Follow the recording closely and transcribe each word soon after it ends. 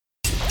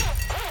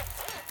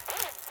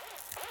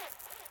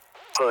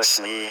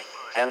push me,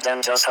 and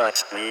then just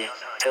hurt me,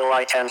 till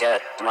I can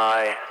get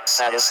my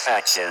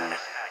satisfaction.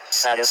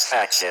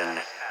 Satisfaction.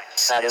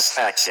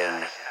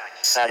 Satisfaction.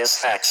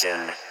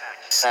 Satisfaction.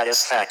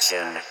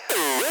 Satisfaction.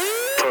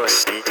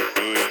 Push me,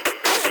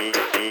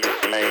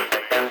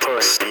 and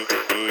push me,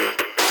 and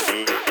push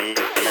me,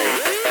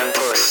 and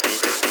push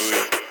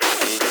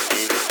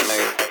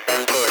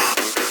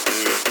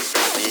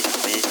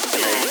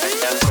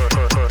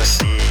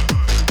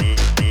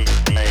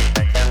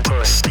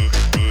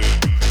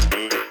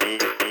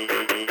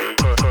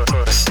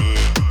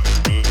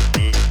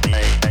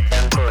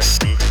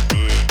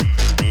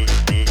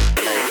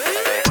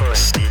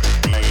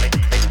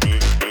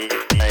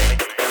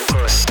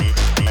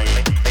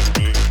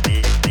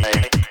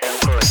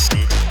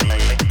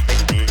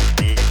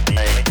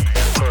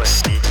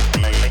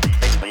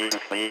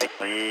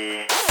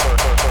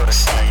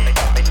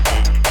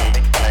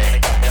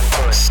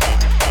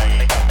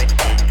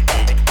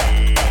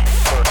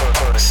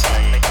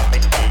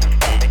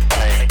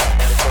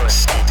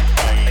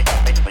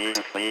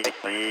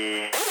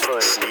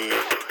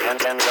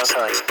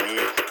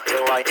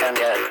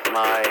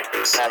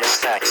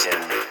satisfaction,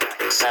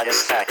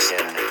 satisfaction,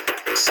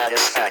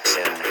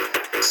 satisfaction,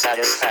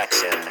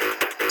 satisfaction,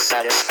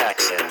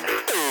 satisfaction.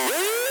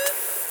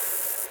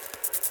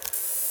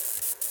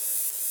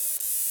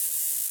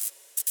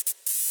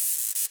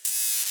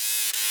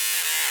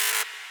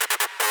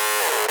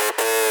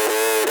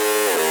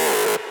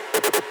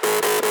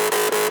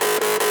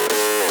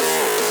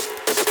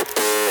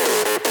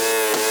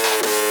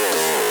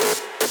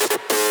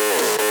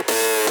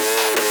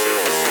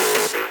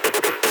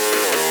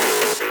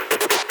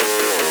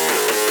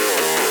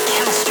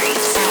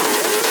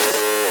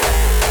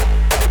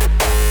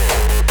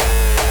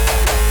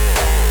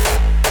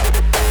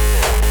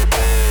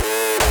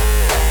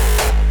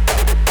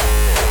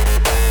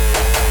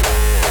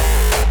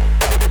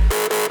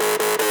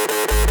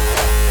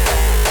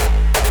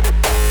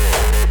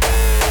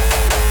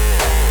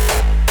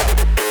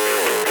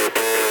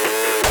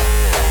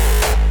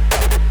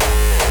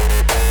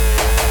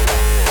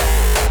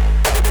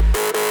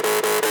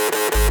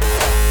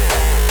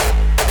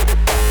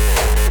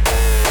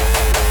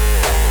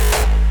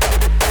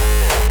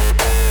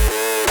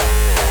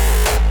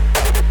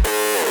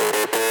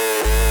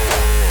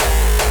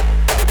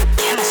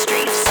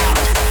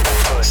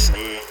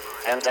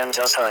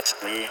 Just hurt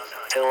me,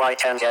 till I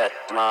can get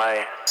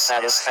my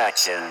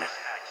satisfaction,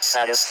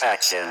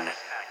 satisfaction,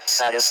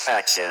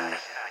 satisfaction,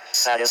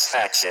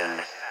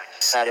 satisfaction,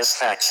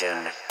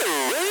 satisfaction.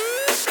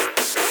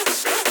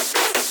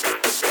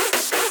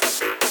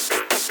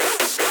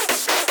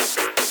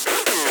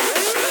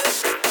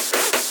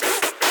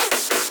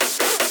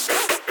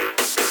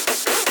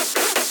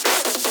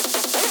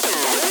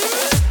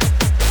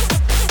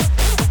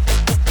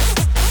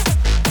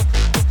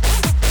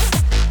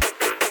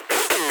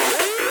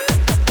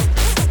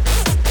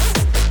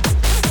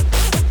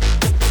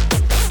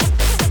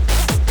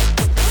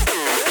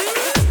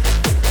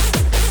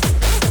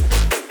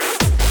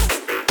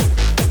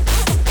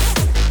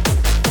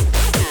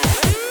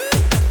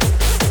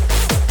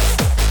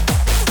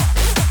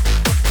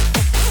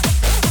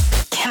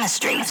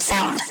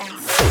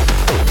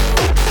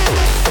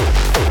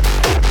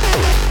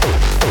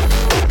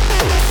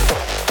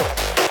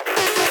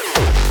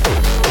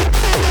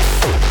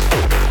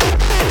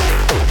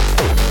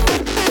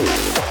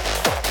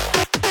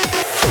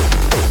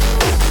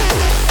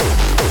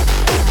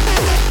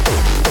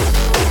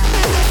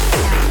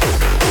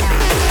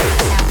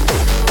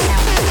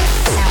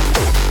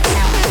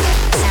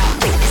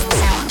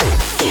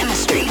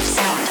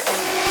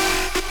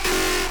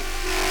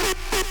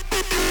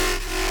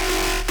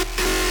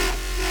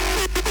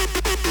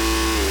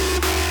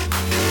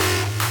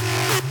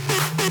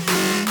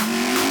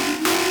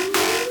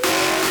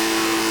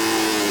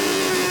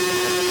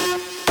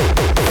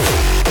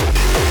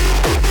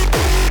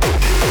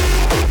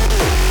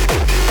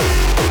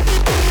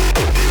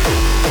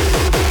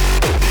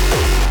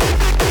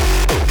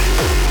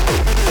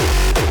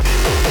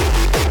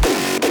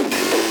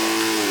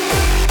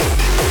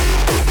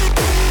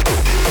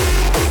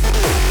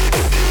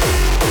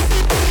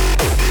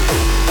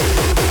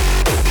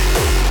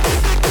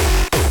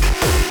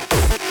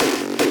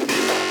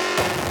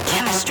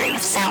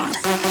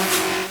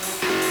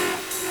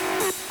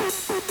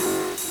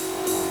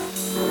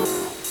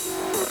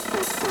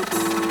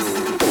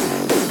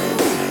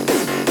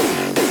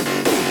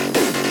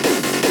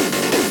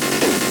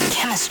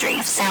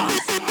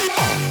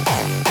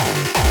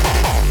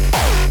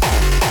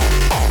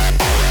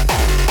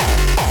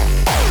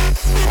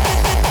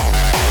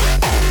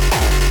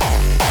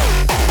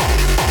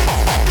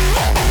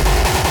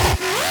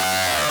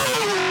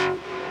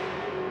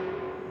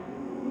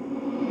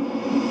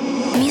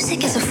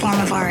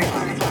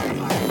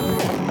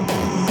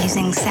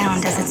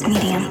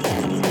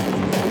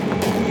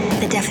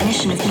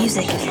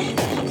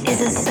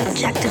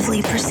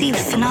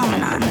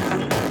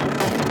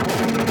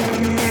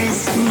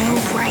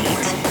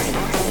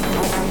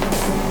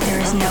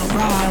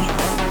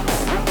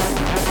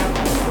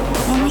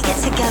 we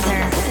get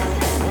together,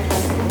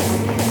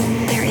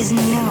 there is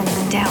no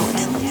doubt.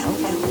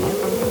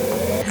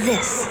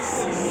 This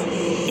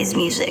is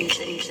music.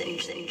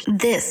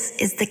 This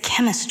is the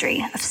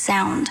chemistry of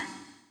sound.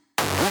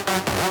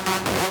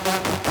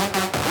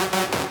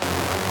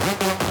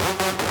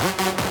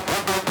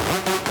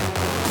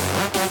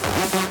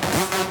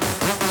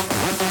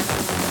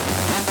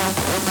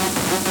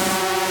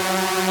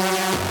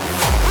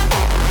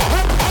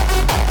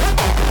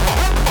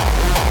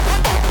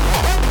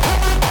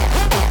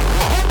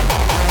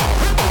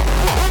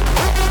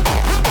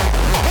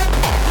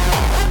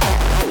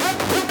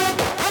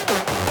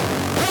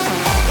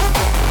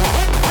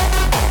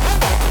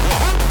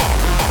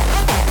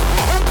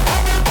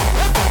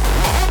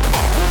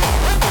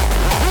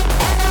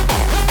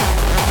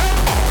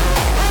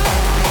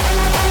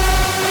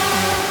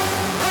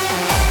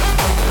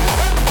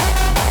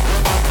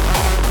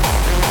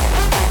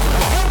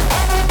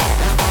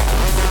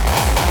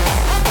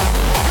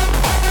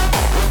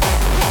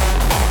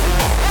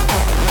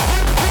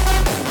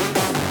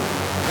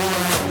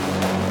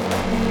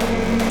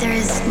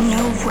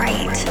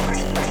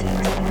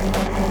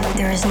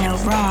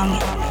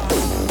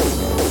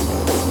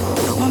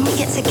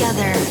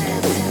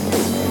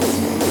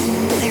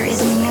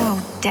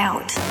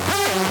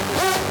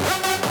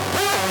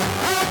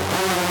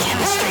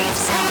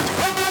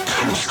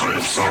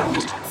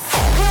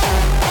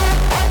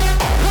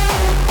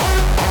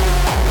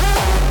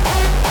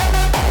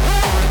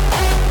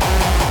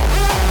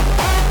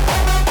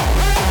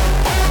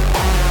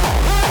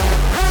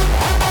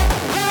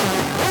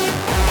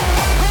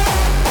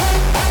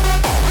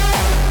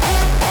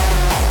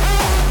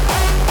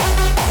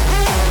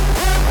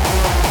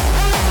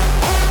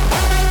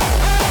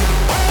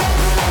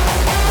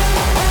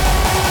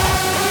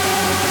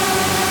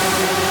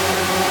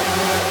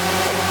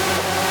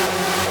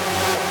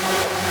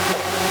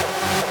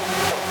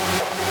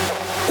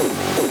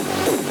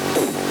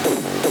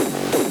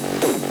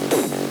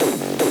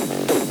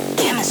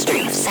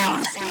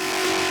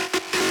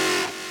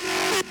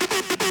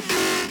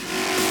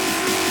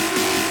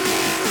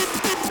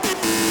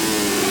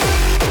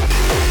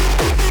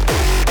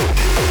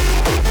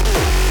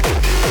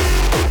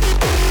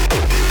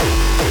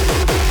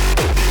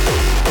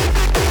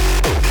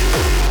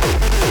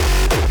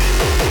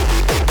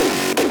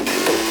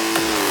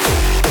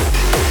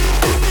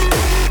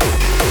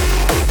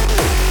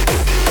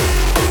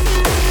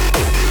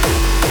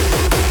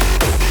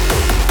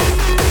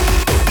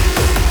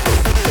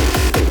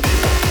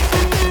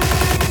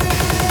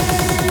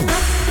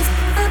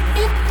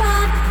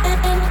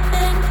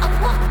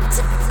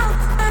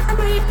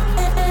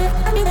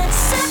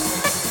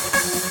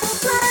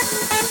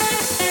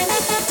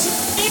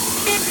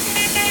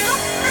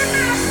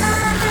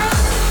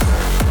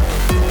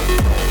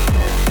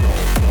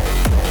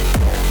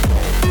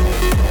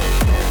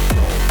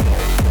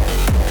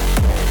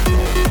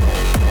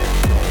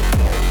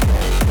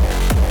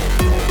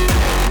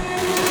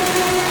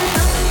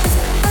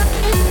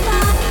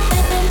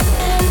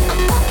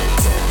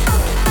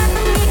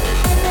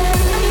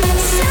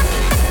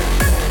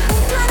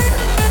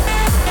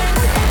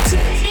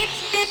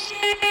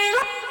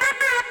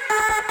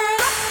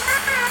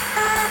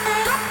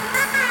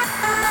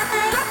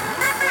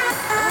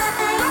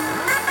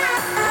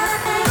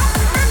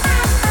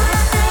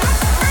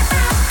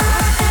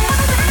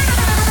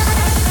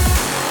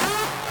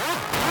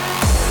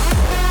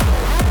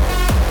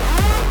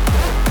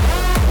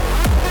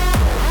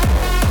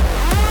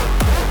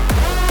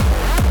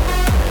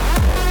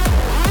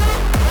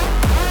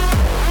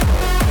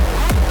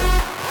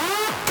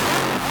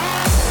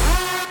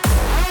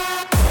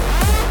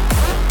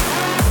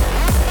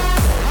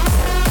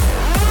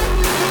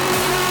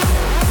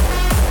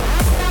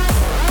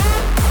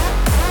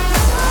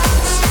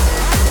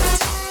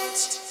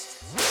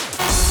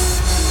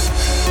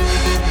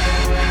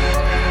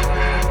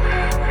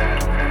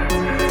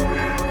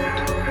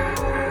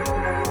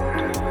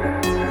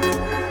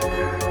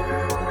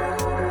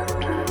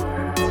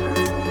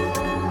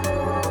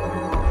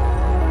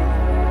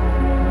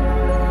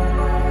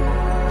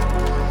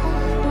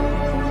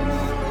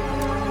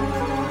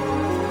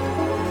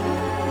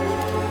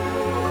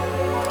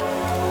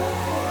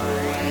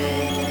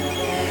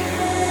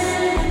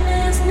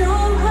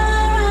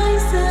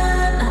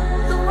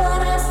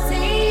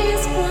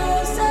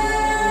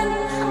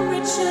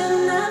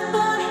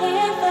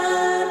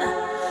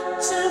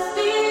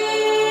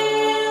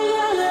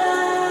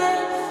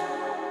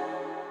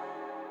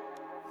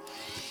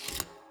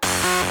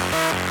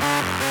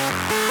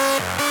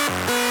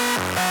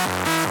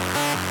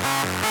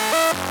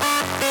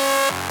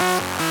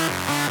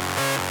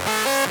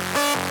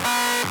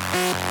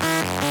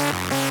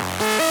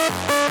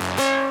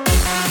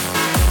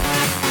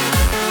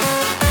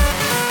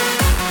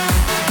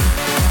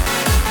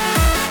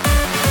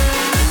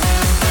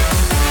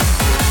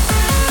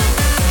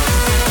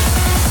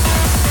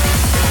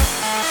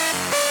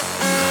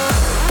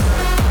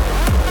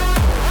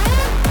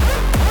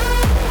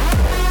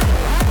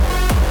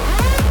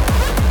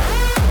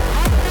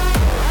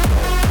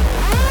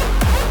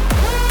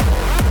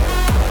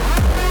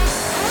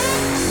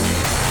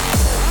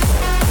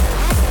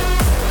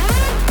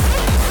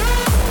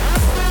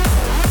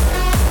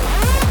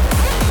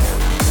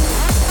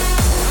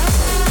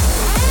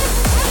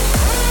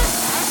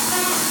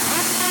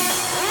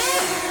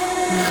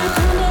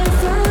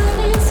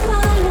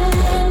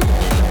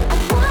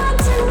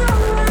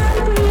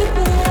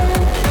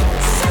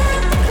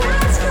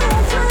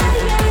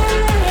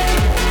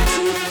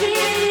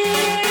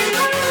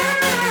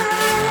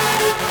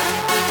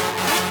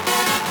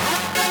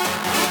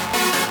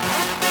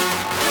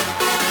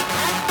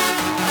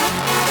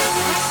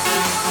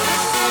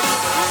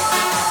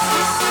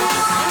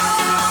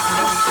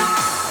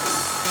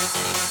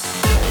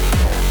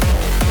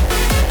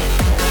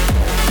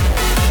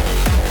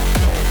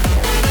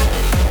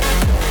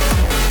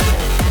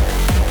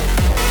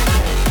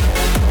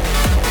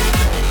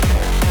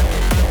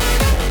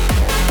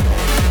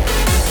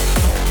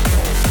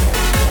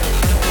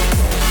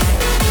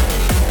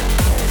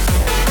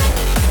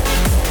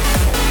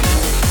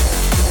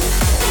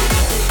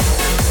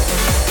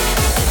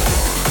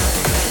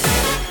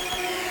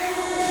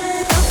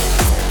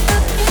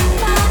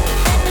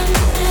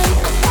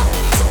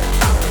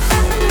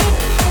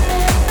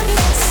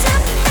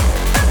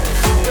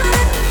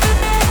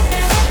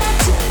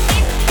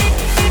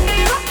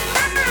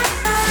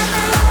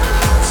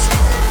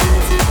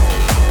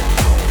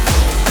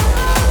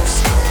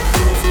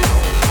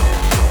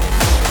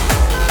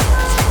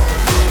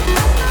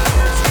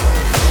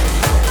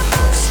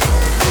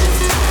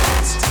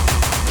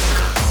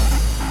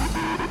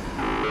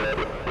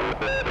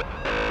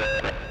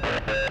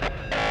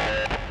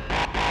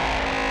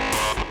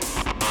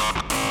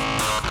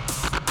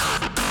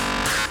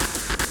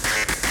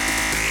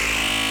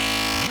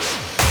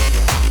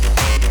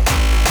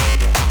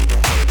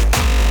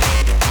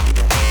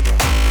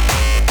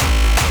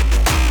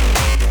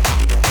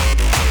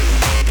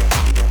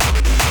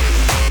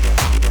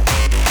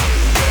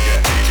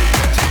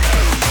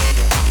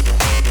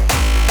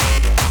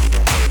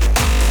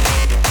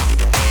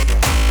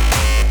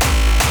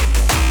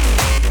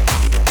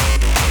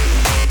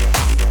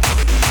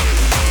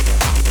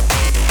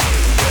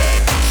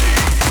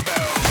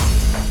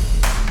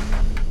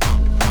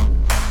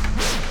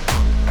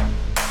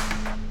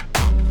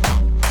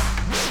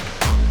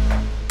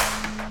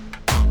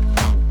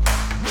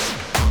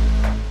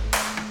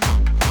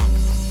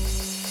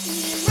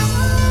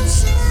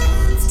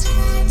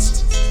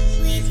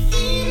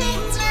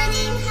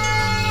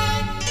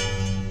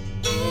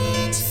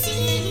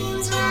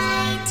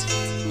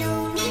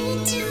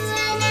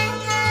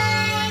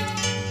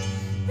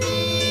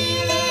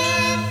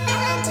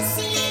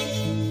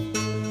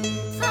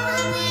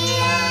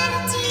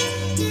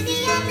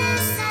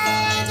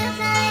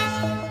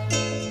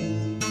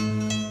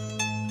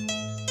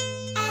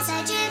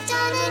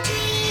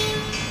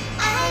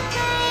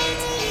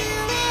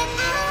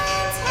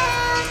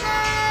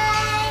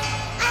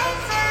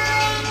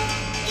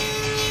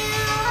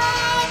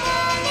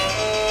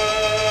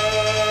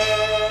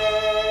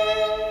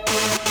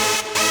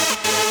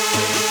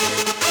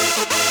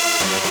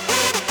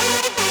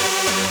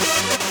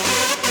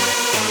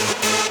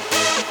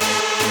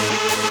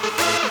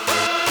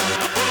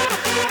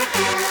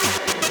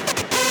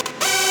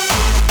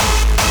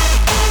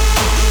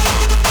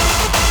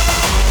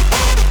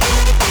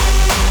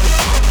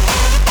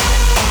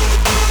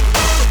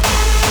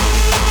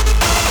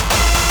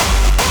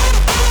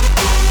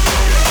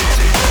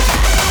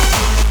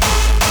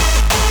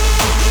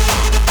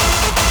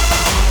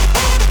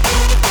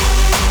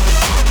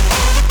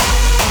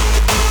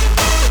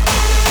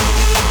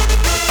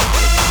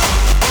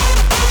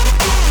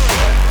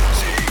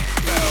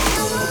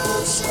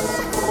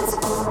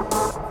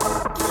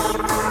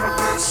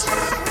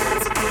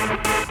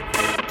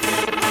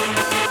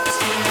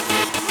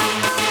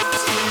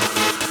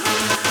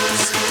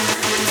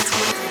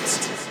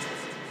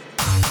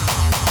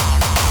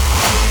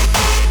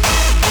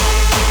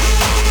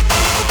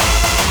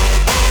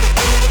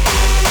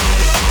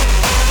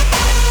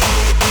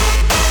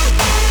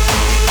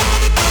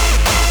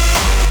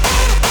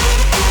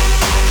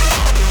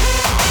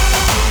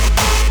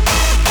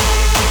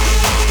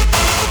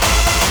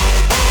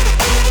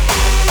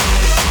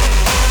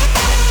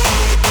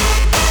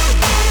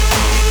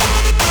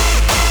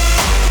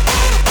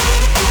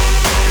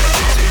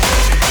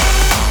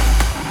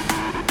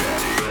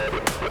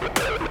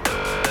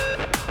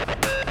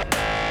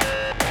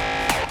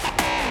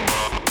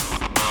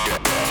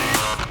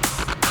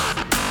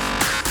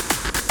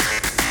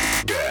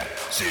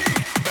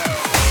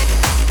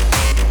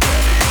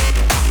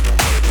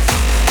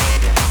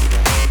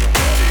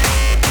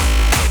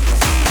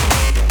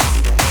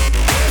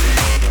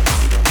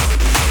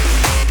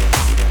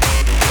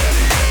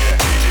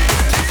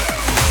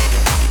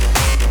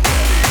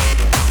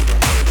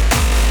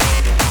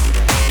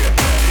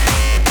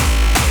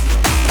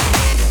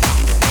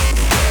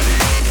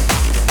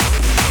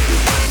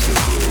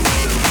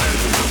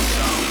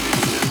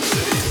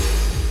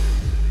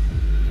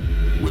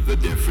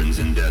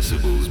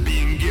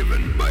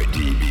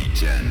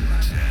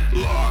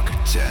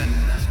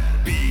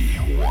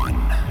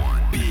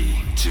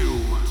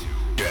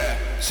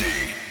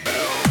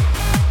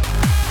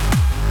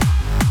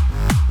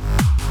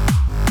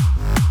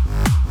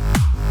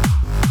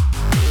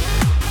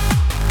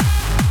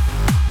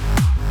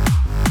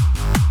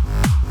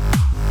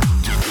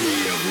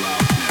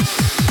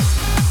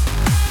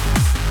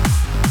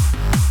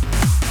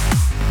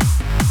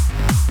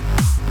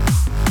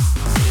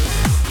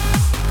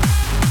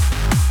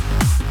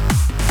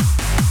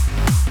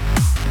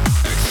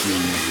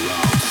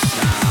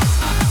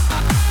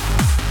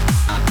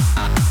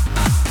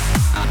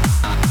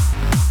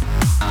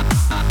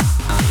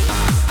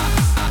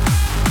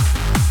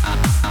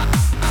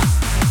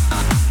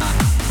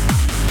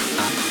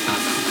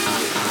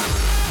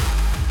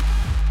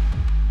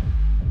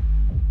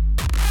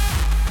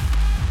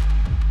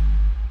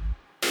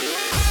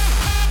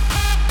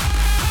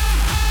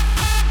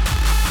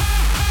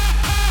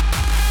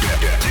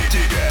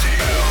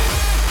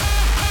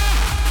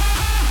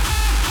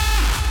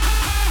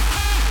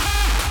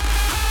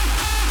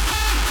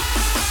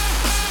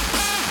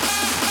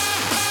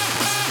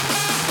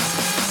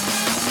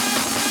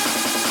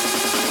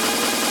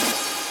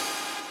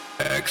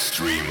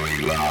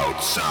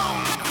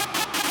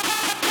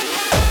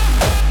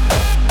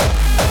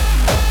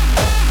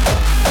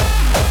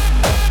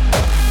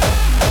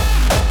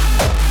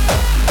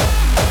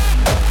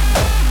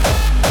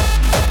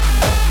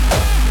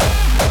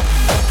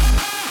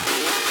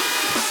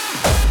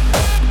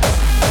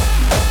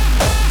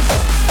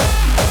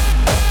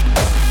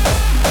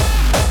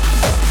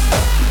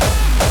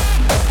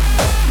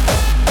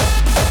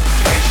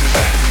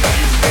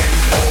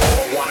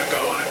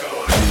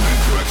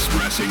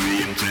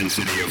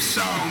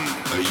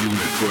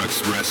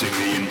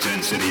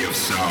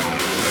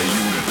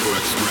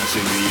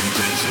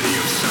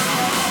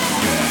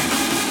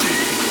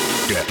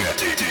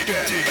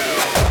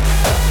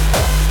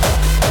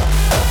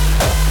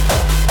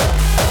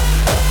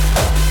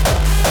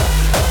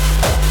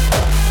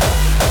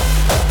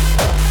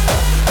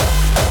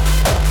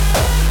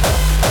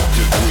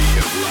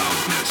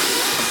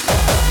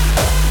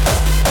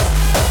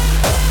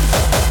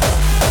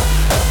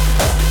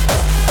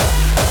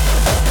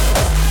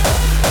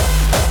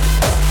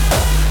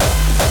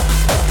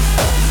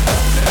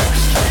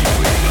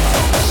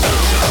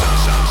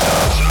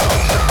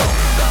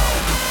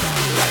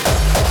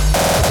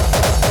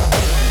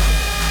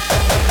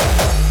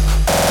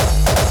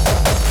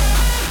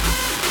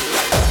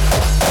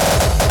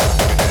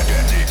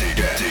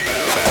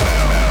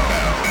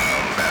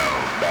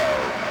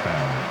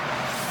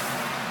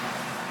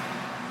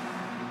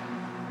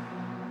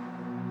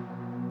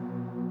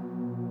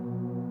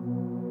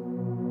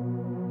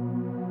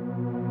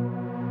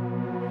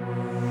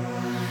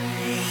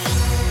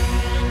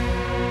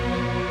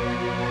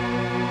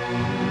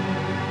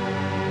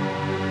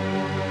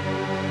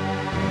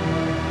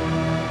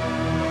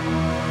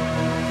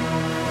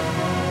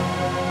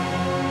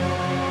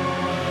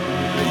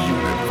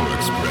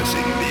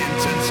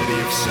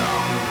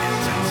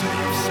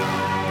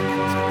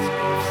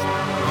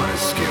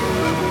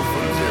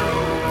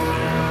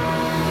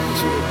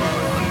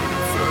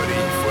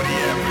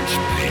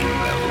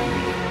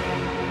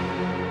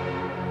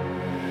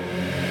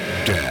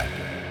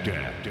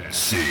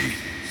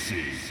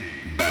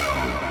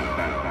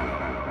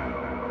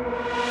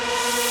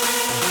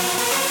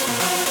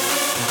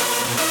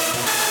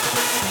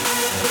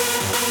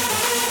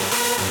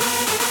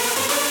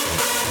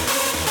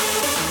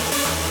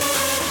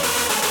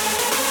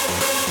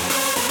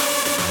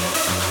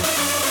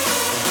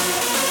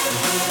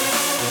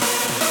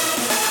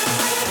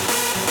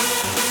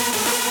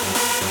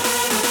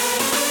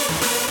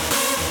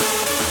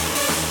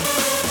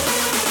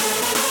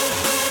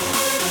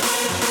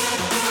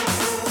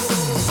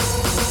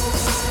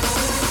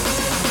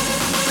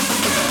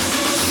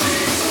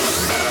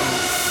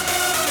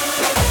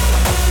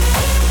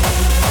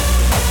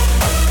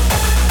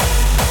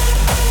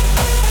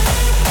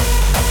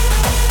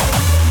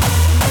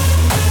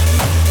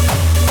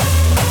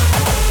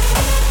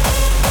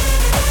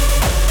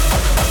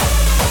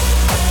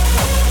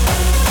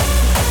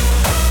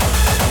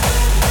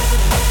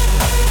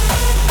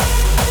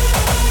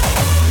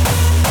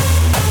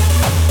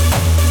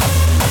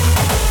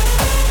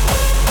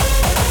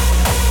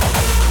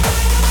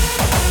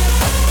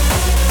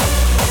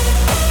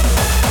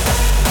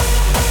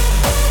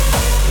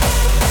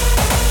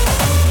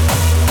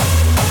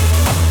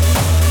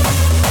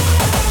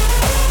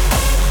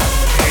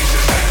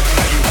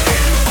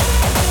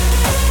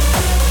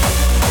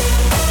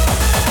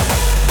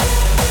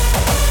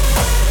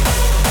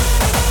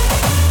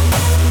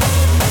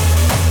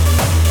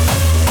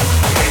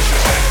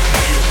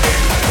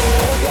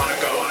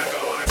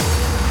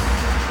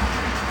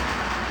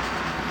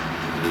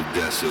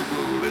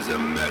 decibel is a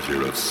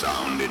measure of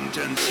sound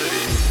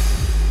intensity,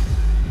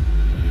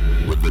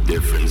 with the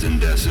difference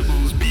in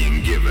decibels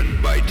being given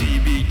by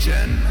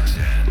dB10,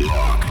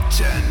 log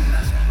 10,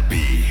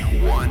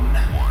 B1,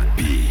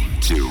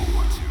 B2,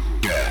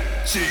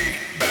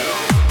 Decibel.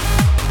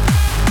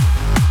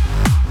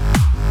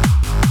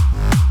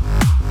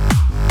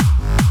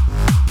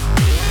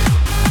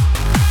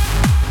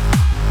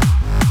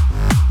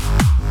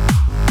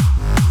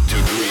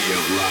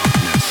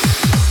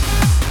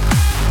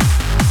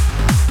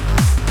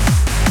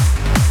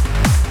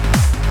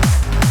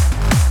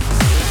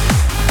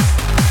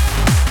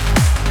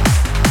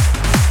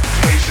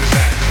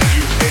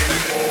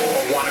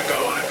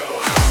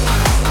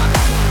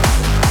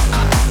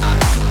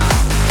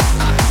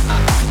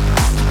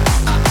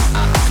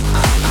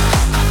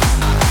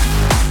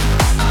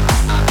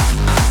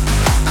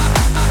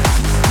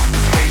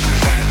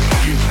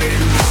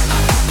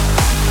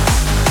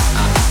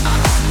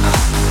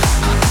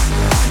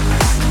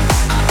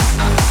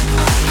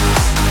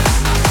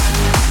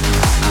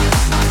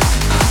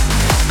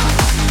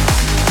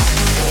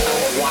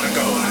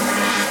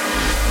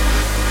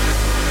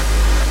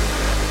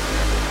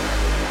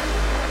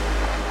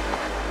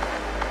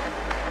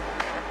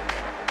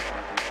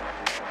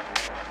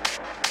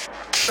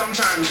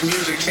 Sometimes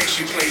music takes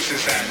you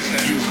places that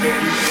you've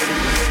been.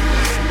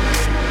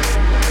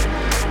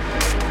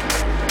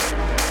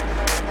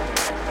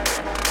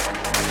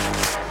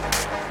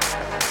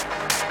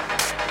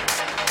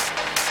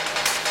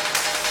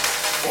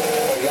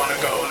 Or wanna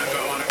go.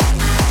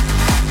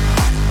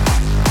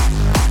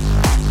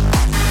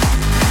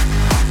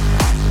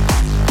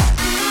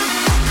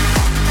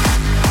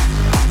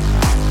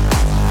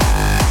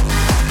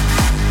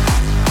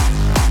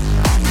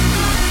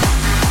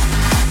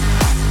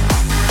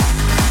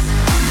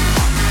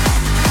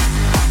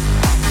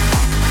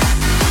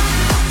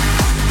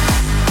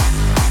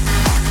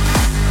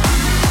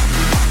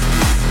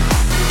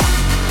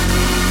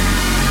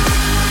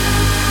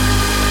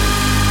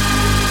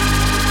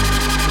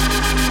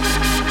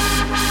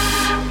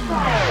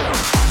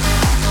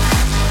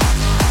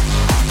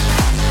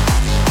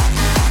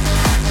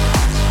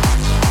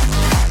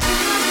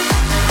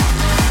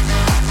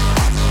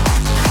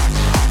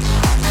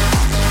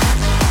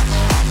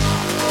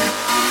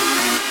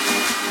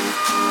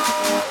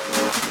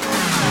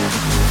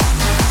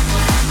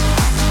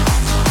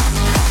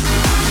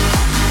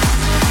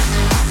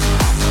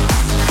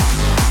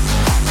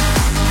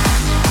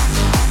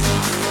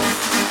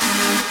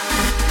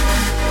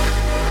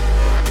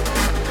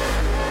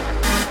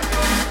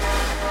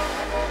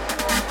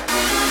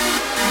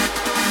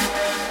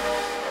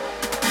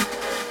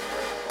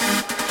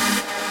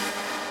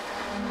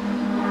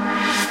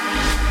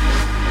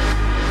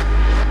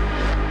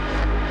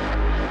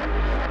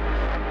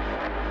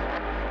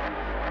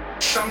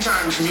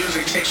 Sometimes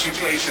music takes you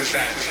places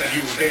that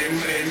you've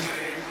been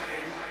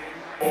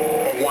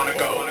or wanna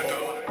go.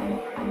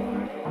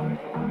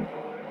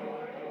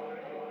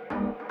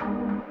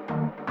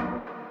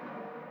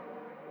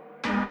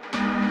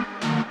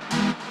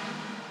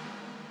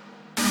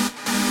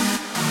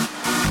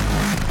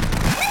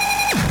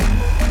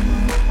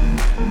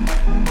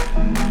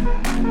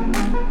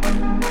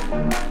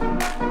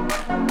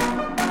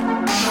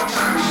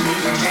 Sometimes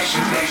music takes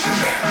you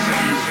places that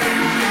you've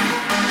been.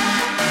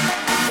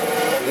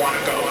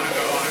 Wanna go.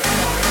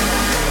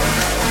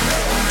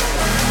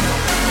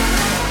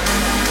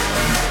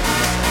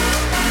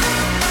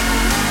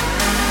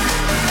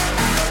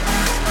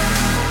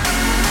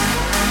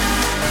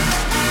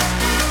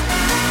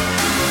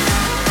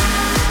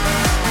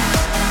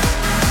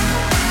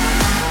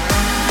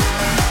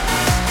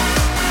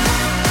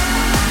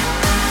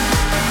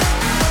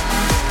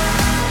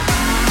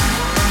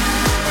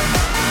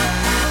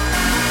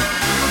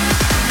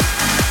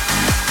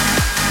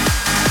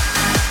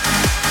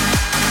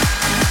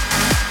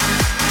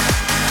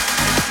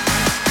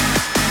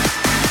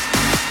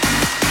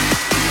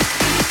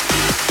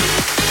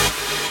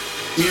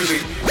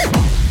 Music.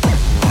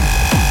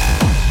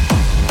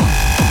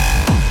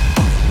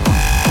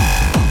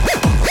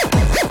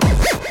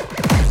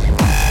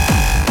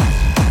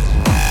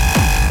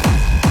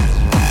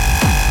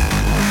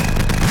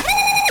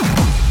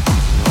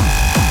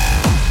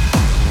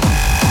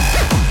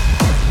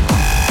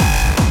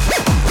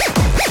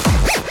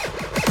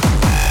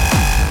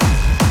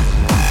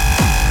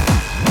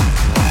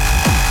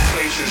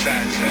 Places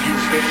that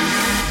you've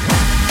been.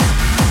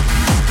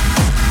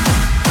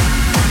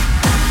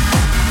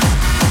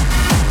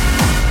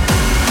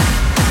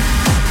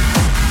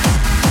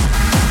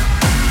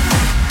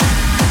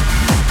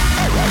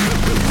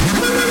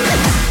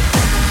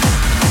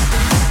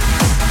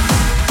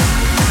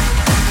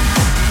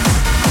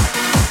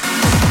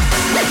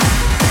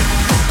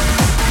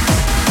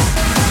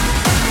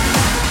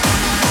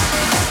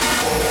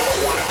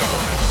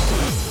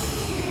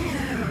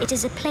 It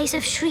is a place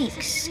of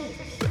shrieks.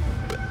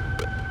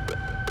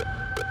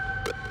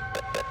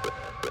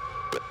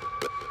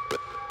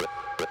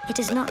 It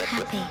is not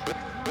happy.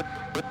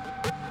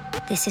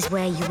 This is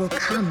where you will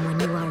come when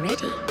you are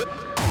ready.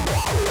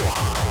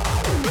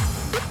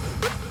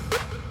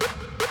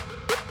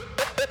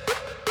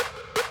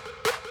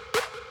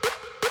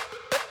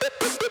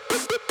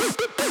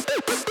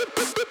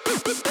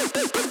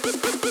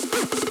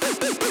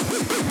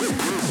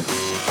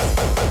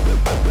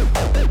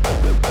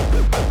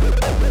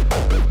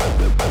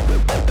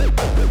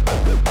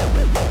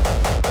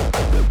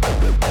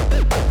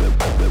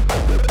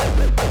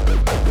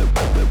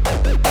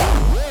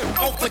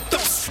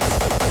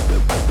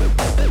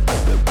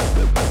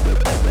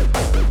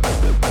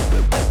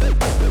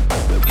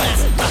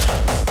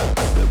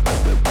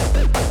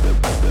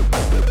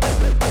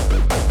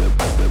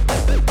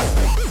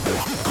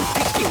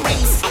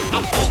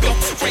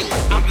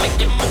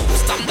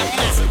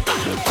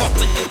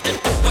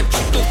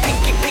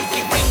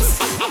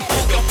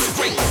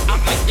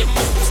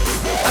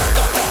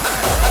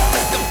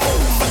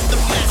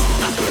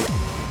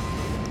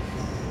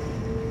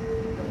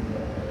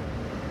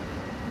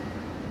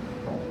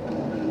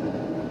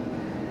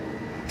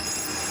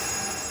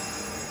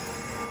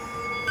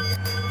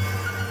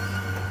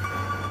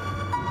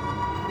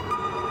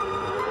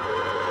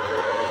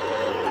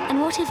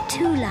 What if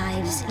two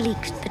lives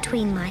leaked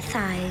between my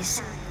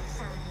thighs?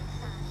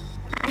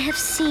 I have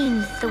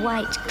seen the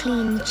white,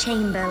 clean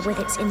chamber with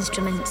its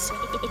instruments.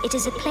 It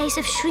is a place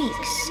of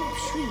shrieks.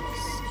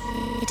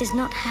 It is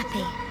not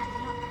happy.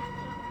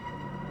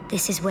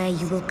 This is where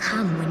you will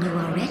come when you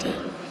are ready.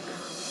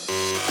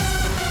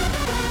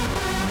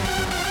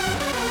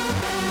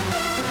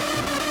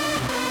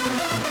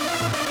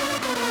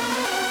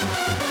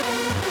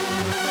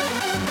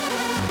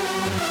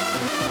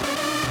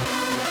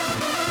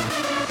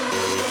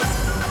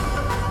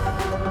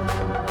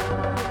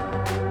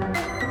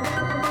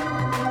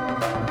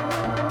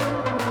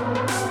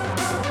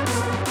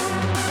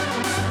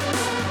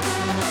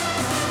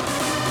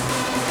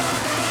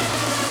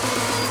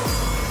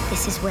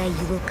 This is where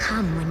you will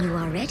come when you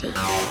are ready.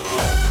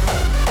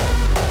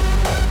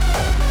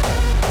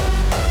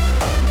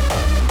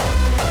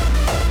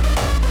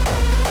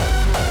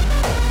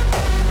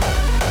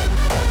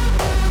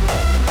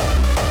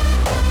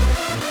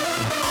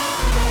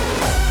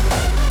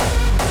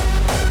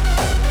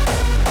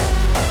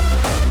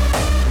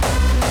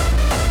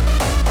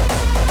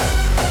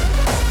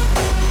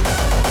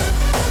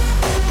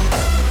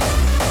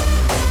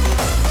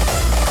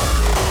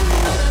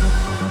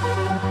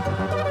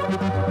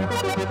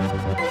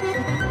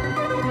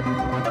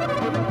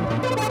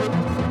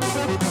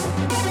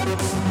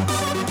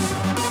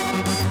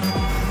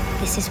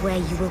 This is where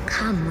you will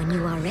come when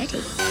you are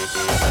ready.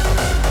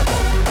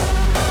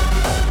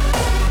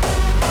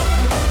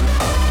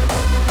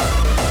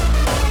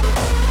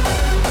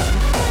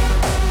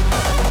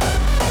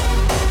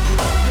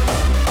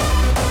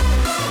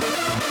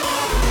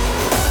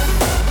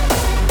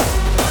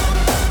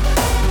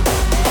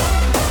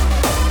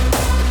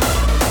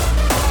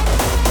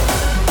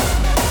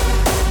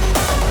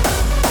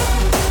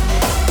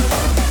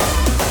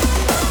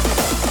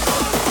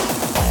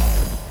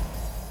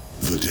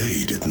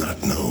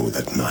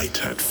 Night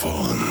had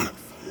fallen.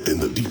 In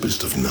the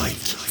deepest of night,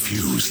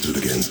 few stood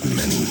against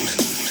many.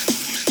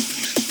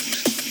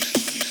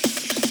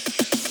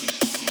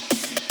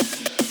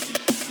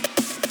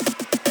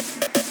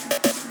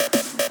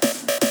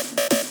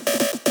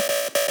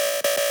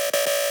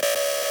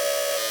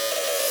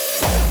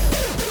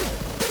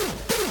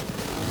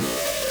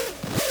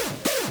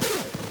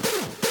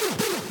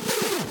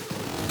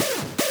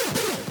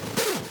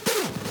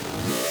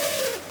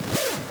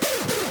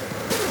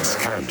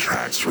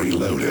 Tracks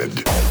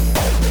reloaded.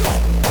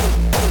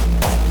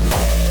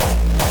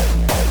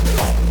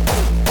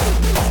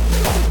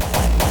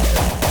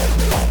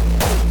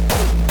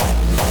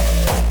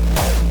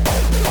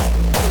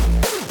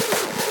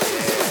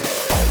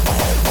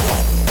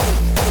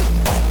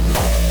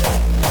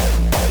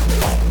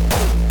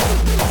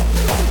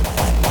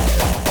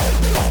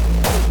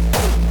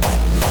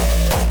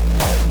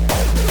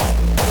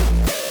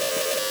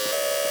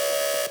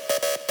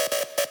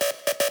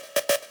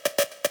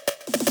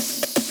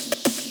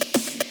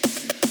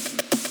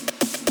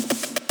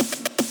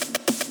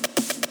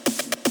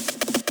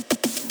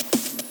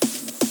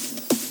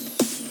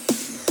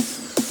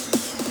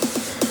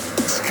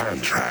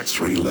 Tracks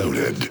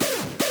reloaded.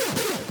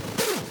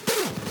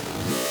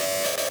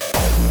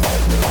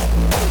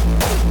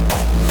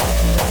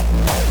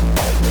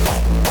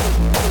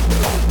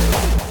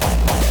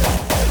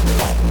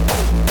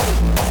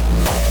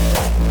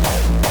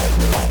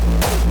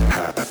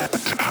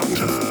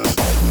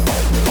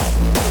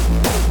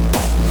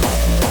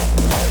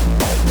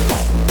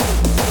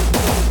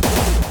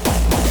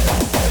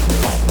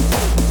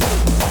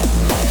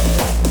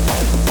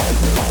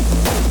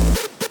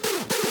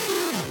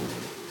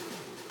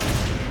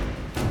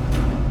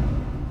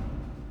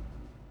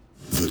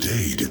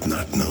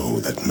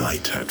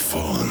 Night had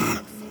fallen.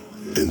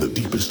 In the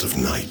deepest of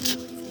night,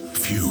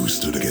 few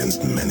stood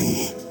against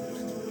many.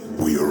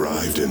 We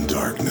arrived in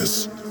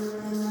darkness.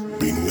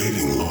 Been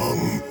waiting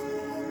long,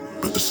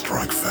 but the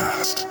strike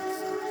fast.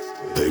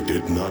 They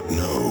did not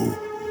know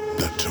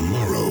that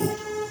tomorrow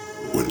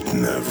would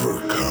never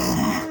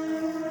come.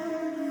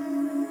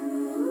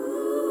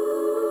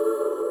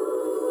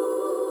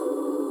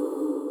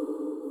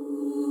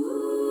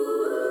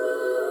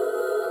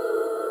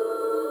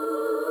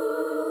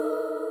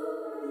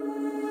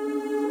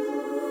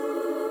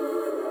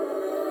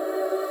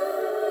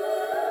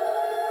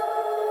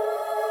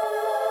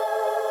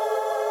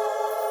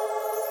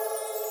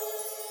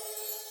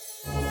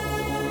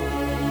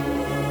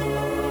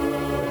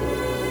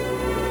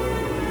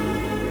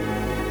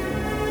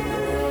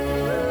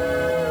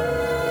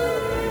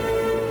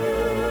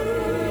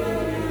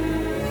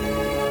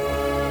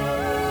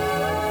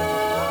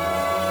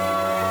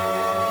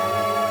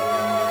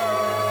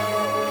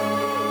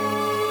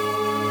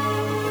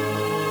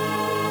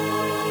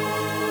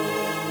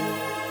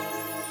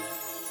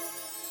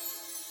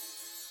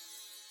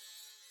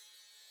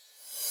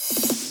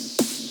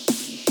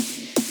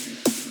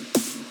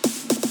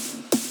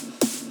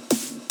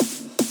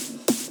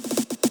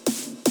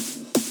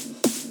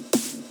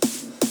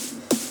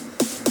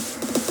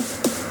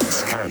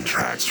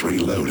 Tracks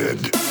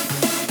Reloaded.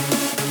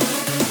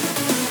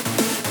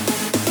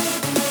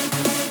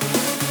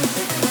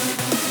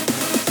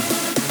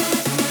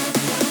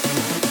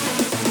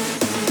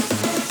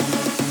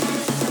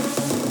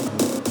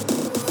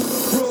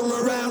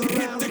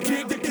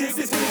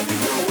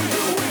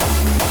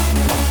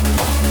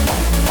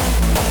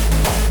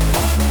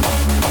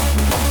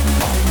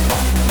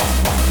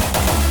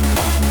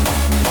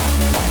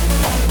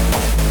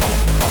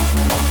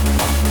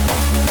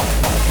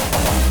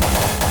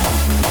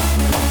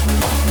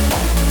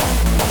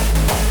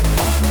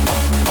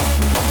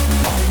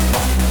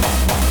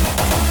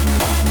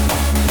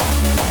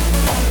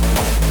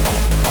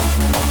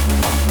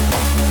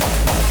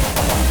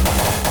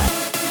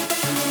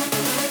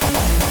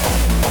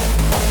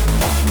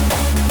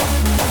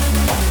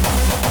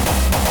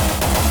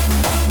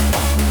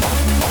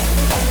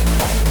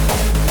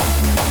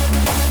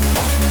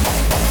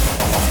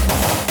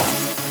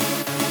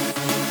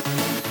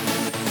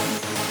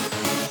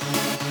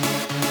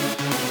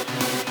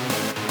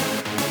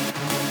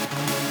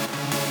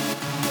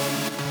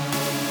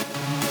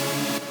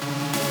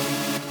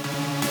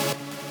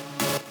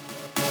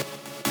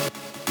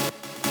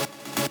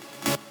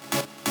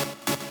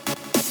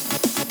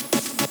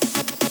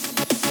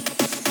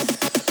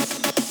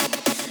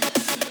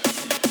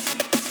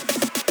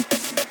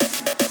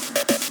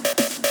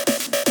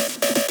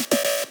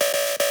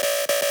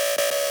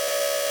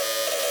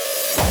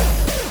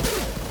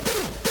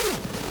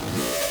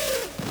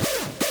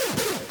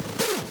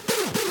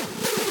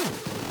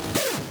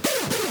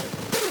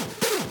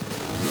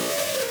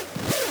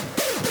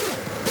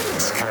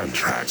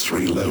 Tracks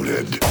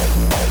Reloaded.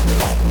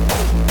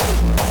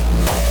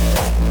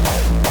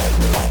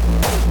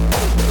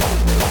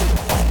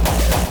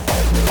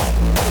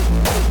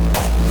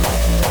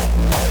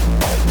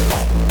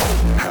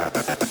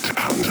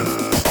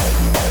 Headhunterz.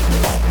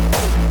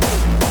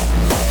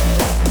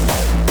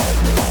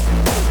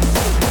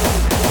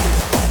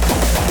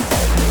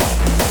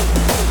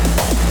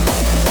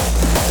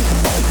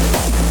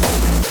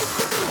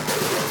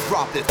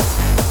 Drop it.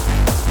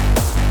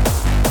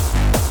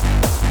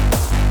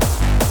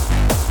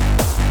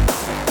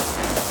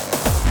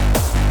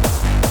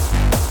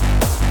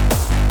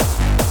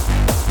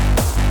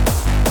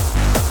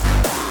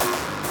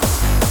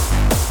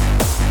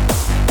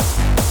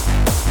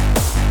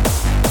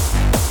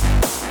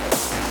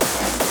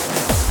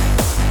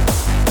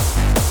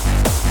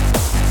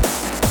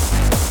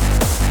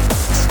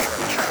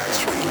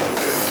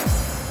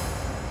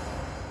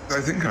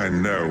 I think I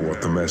know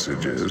what the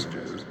message is.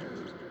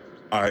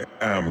 I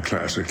am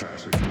classic.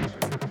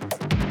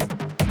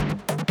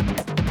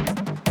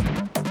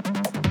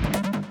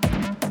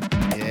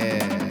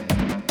 Yeah.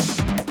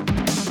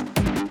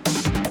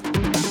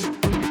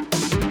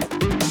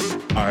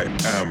 I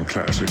am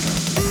classic.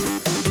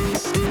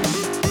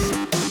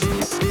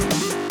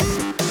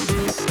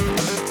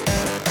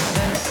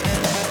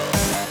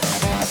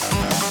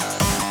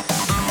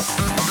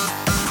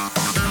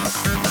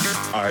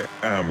 I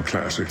am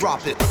classic.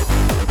 Drop it.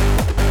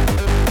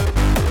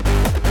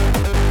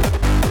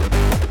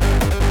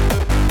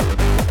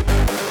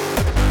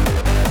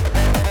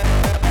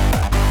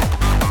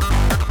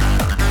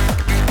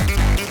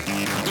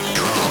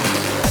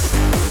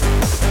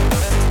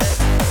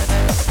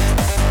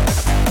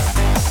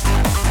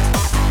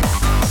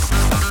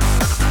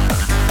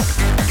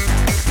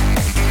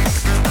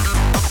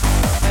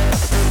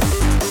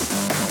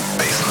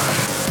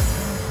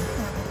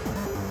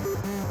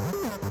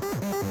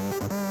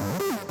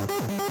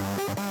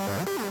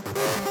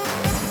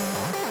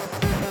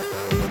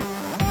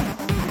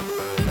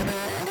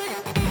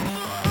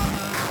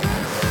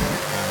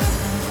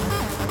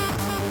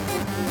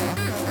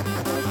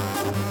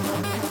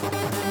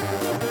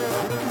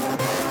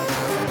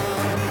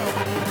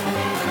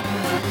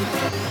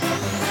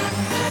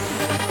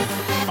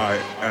 I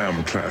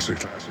am classic.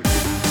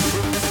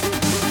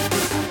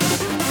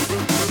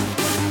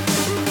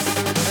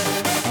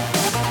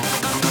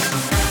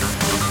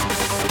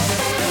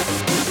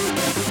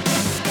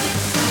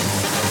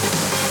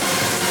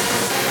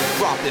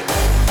 Drop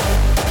it.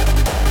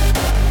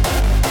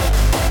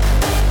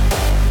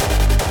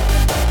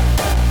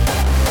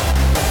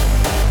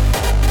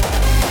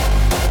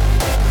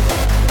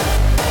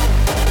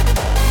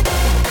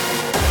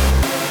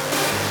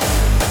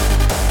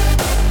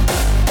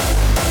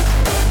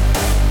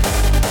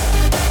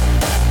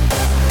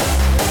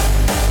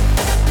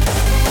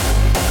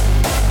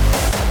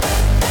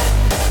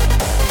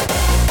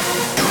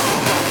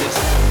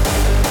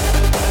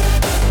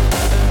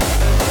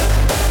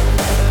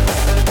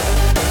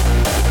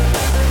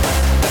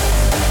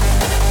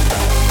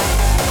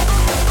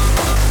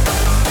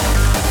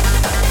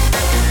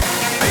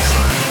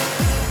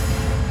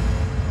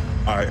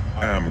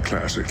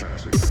 Classic.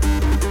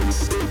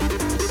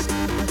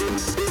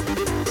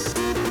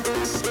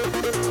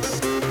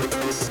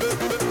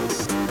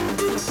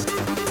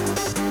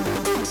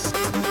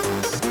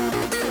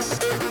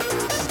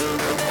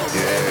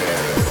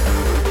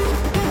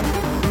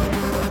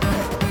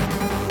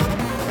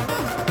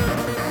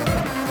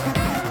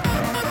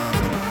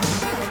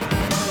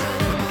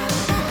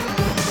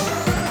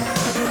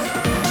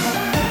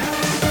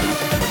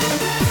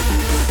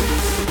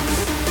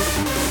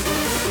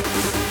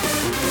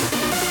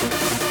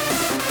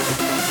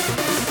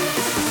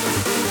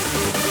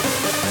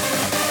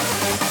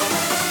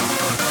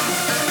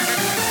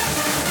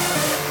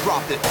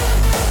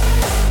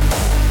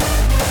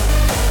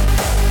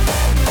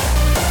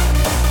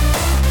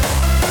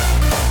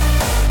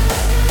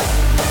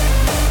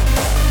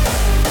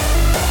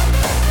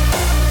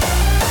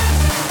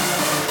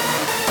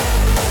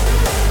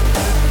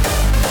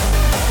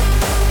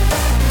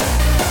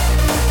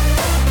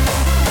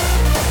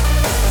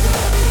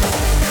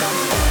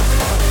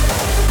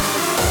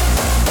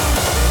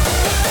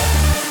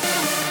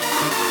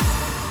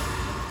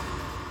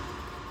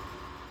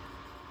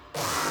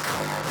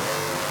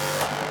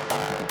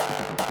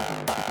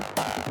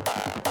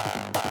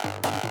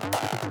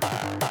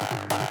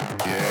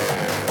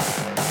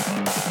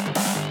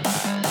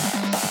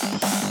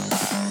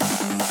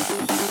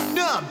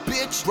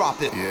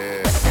 Drop it.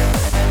 Yeah.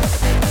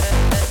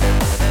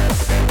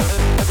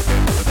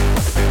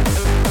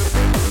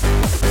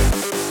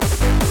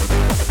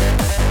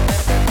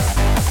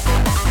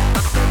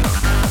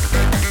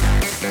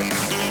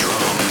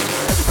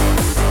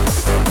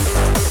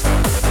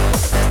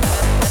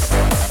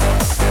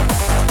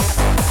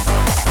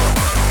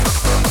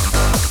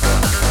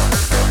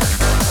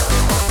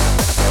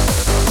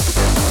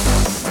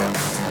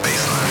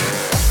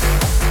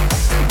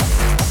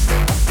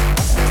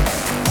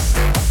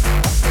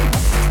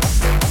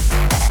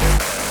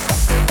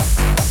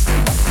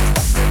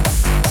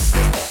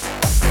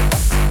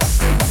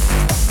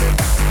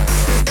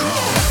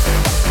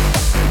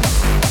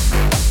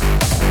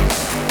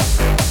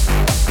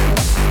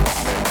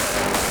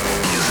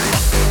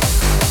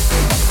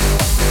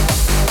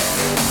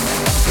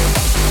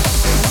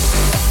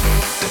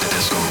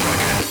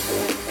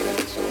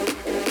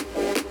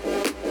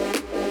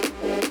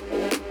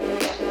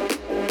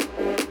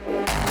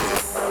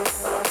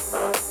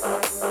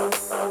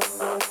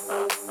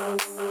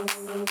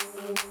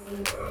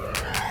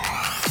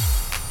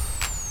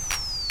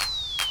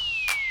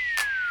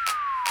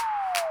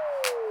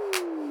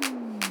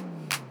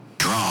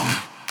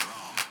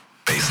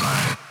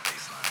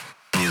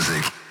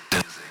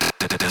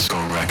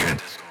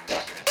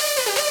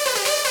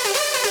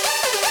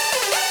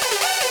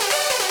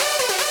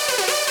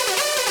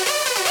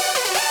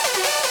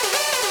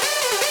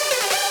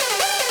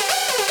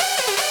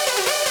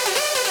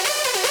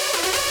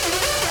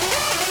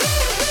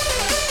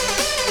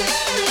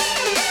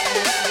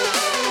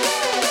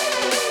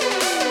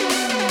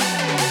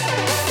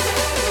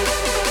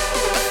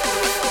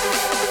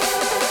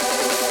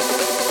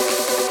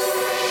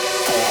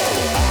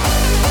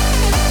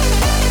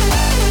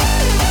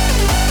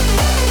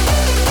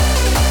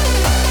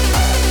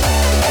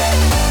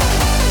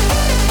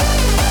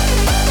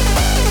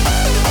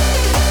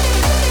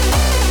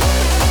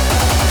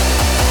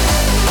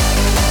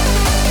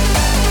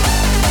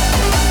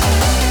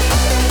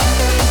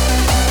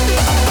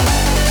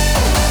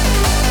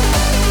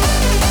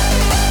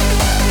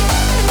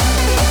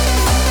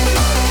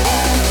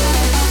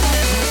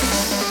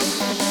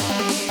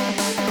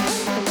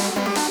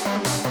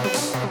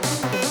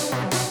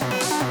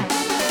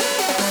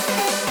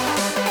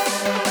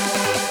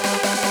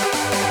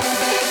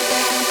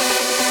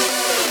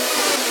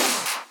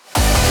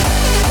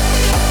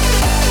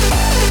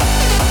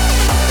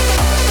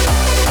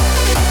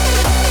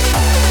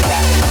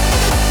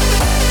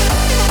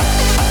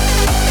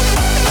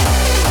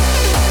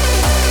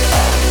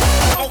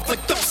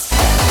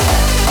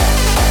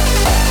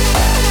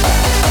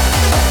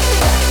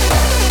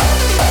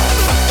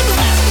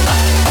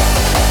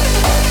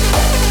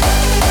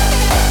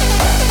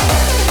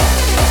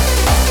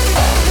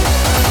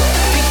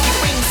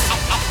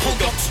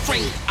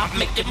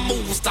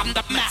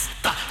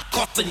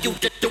 causing you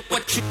to do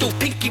what you do.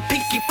 Pinky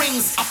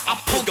rings, I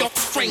pull your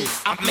string,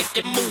 I make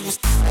it moves.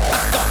 I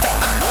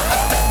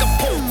take a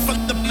pull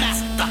from the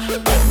master.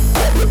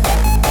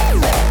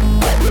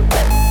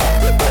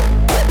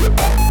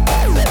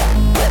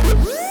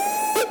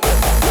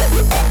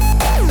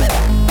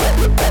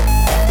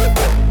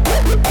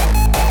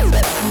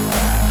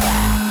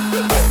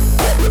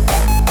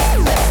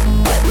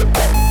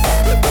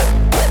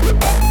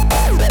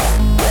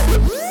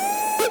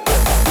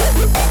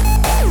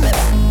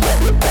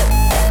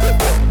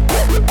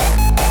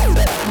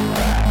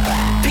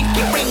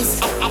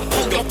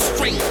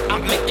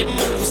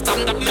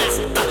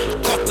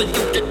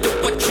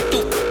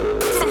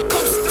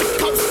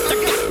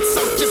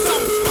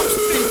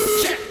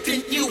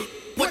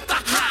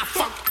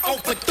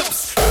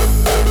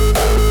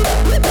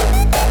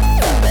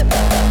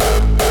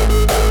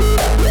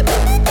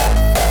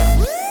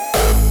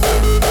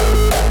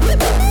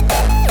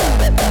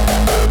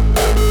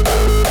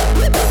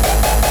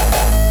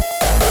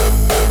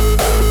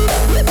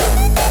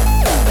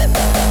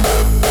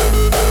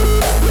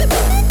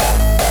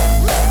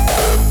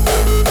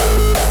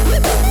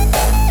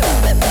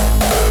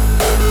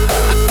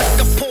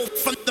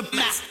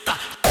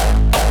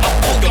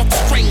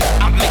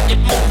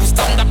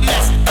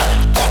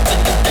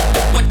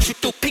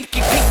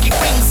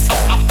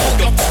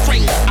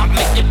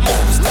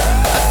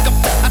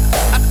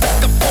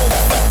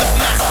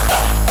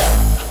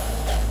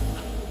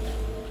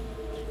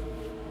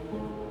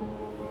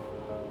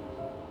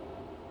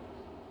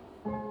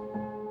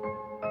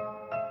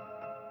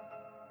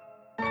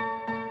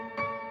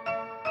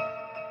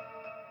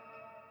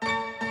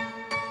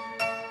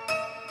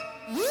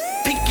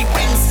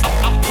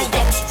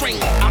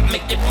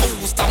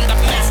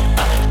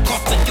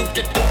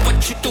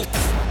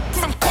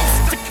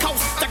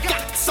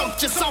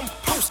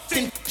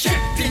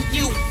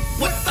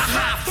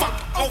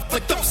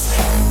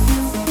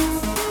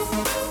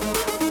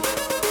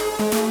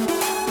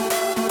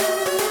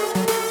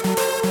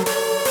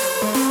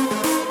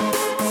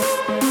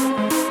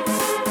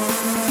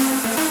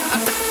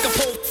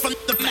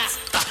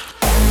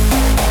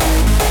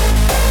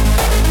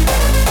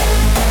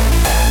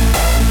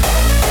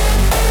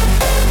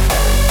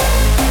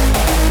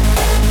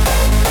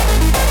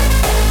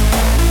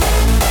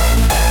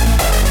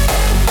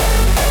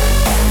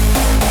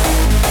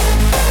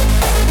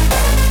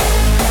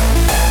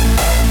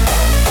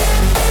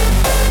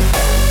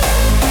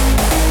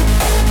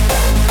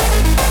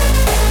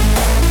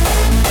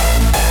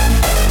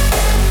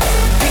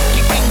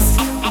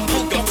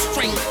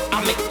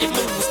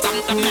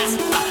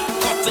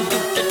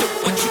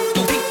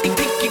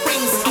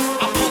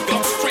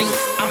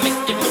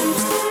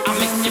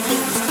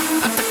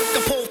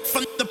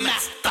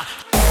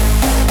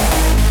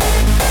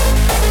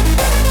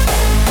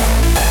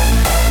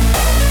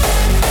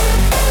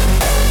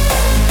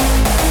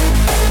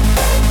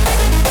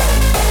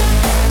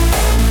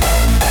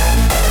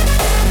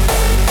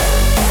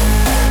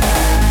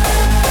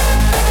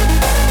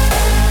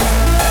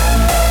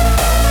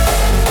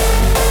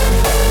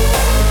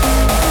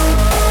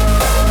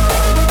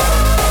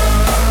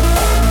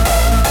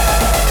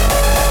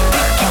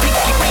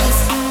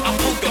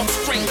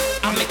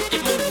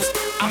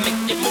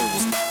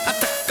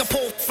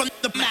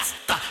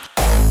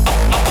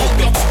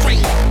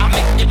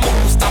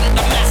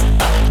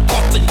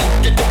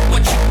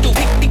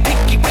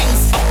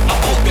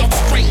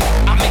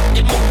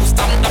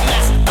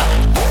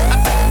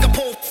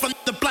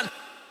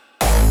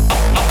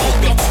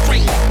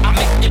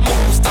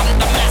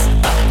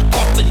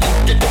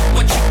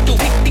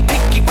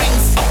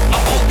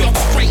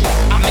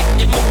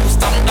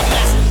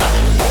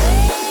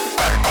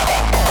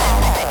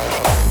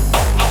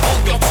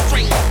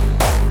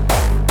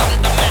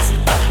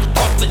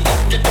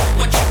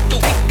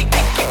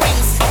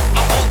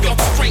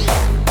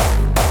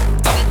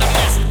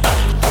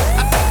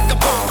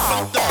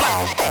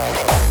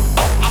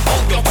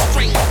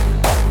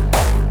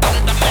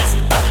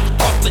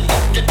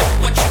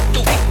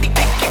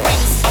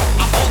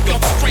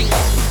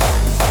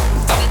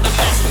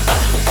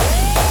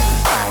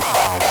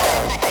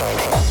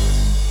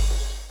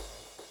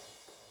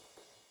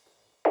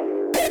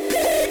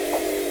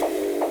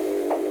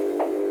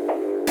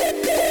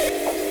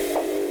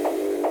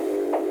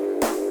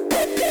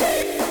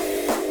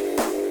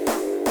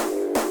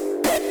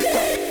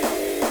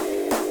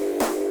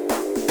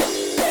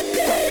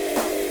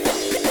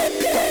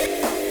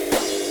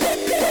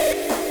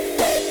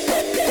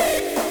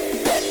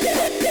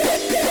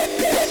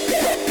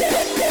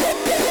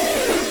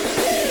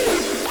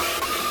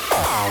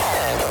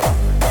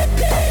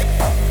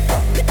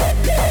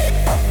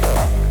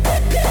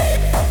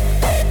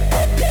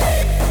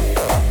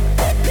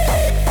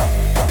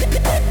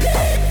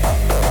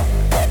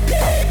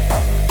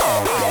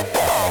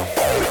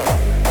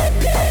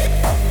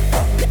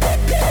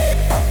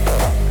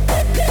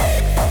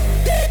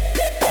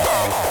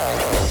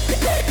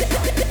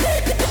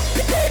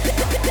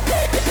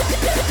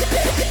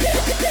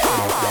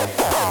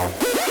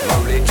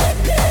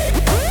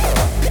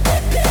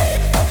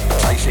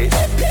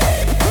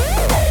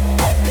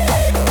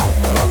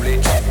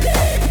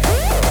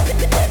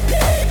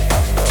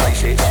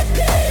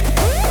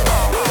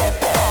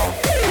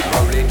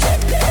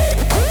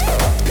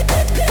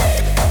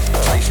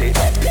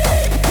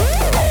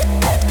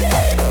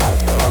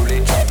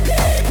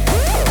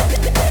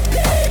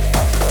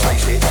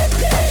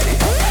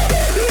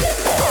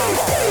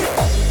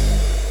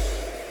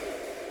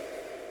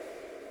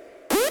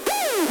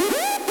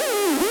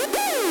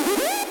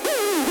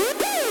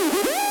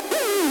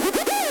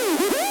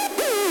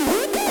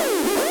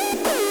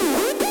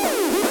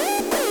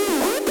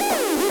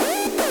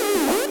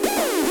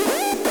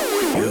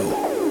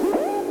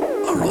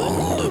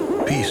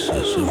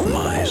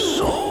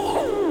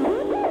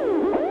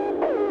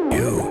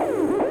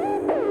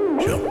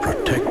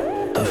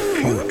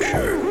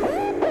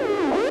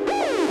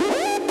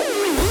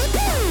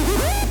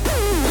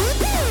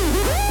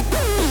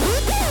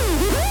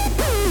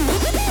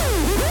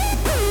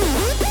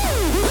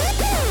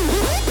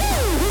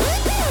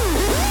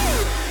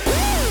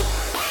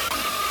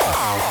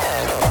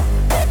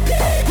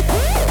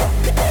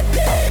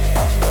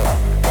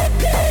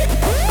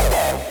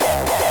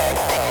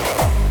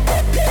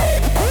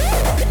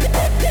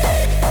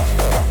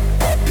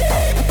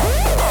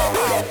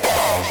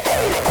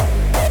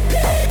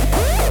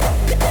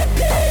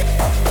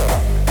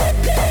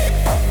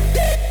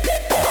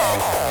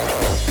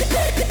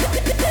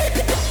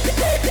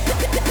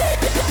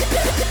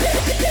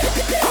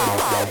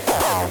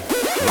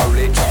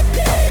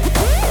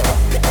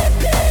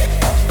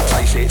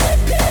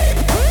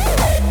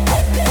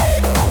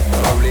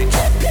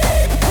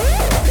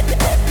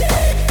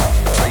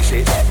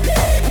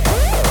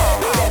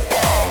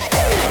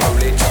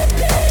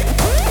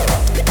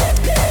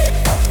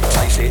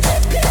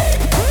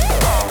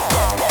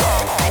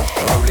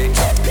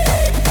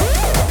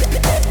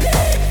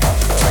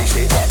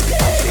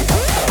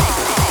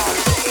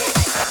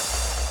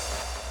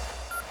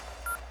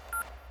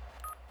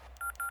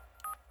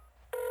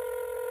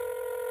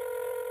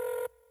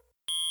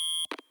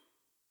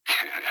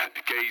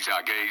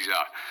 Geezer.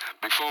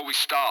 Before we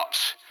start,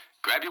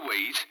 grab your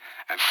weed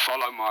and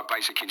follow my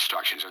basic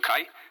instructions,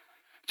 okay?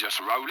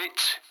 Just roll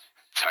it,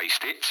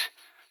 taste it,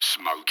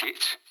 smoke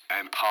it,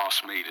 and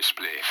pass me the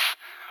spliff.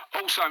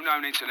 Also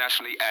known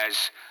internationally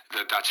as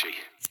the Dutchie.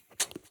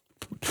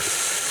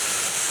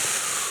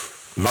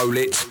 Roll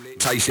it,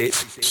 taste it,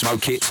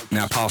 smoke it,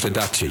 now pass the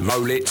Dutchie.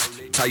 Roll it,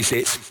 taste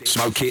it,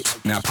 smoke it,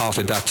 now pass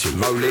the Dutchie.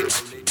 Roll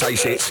it,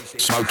 taste it,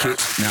 smoke it,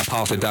 now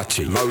pass the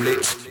Dutchie. Roll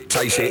it,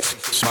 taste it,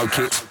 smoke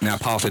it, now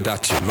pass the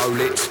Dutchie. Roll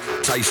it,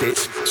 taste it,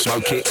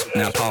 smoke it,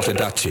 now pass the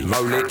Dutchie.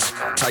 Roll it,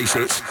 taste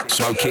it,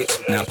 smoke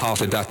it, now pass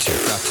the Dutchie.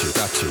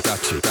 Dutchie.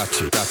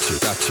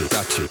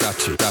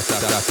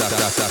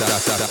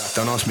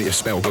 Don't ask me to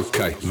spell,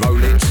 okay.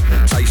 Roll it,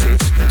 taste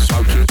it,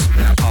 smoke it,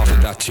 now pass the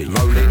Dutchie.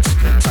 Roll it,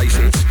 taste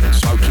it,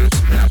 smoke it,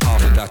 now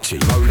pass the Dutchie.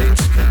 Roll it,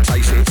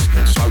 taste it,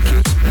 smoke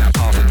it, now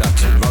pass the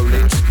Dutchie. Roll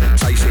it,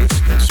 taste it,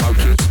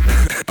 smoke it.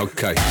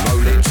 Okay,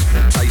 roll it,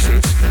 taste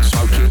it,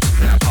 smoke it,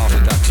 now pass the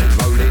Dutchie.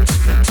 Roll it,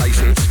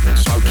 taste it,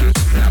 smoke it,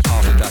 now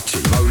pass the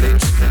Dutchie. Roll it,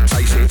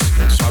 taste it,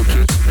 smoke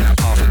it, now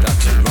pass the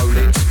Dutchie. Roll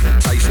it,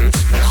 taste it,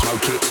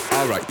 smoke it.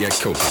 Alright, yeah,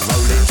 cool.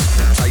 Roll it,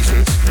 taste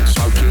it,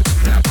 smoke it,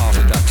 now pass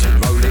the Dutchie.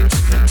 Roll it,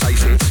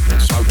 taste it,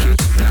 smoke it,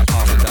 now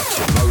pass the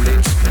Dutchie. Roll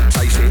it,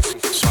 taste it,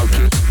 smoke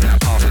it, now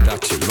pass the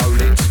Dutchie.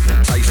 Roll it,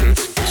 taste it,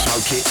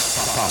 smoke it,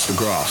 pass the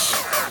grass.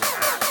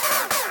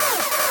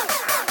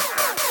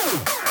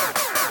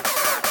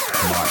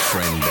 My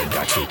friend the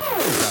Dutchie.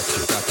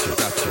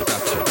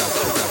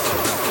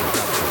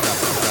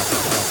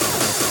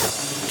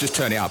 Just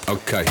turn it up,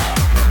 okay.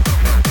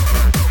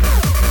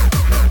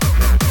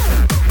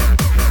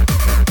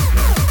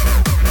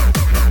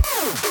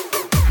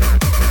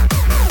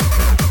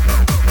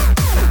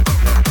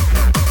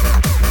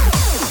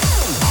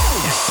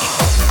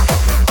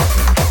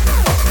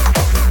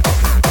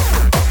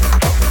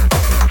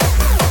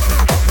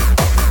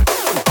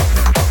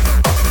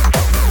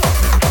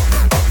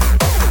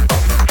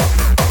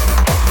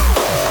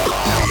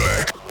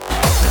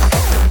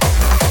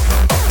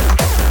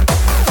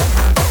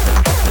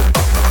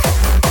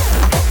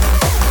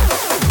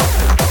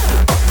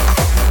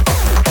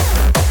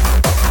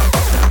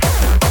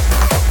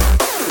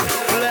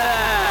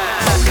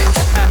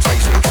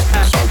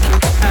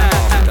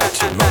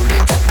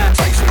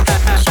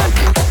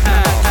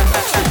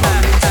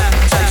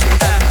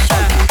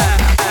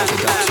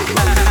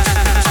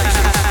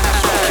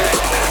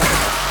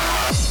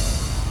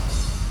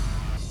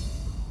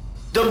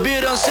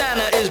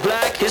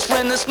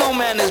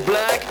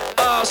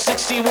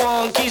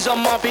 On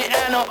my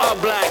piano are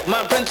black,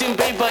 my printing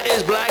paper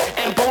is black,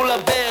 and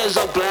polar bears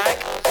are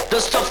black. The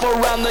stuff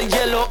around the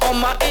yellow on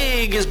my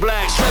egg is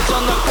black. Sweats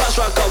on the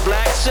crosswalk are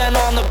black, sand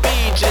on the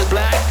beach is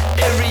black.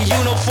 Every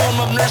uniform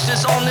of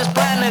nurses on this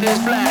planet is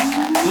black.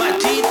 My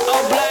teeth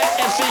are black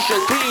and facial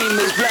cream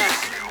is black.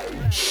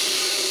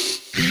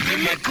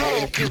 Even my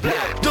coke is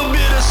black. The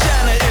beard of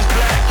Santa is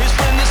black, his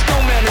friend the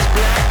snowman is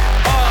black.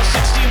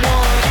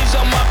 R61 keys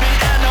on my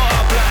piano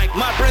are black.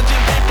 My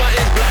printing paper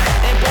is black,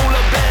 and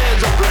polar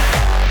bears are black.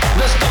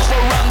 The stuff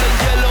around the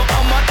yellow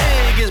on my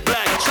egg is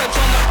black. Stripes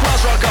on the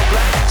crosswalk are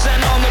black.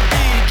 Sand on the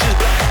beach is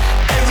black.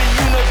 Every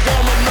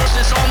uniform of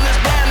nurses on this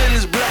planet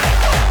is black.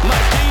 My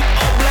teeth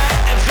are black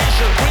and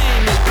facial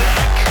cream is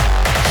black.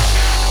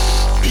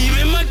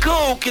 Even my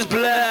coke is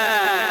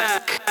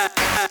black.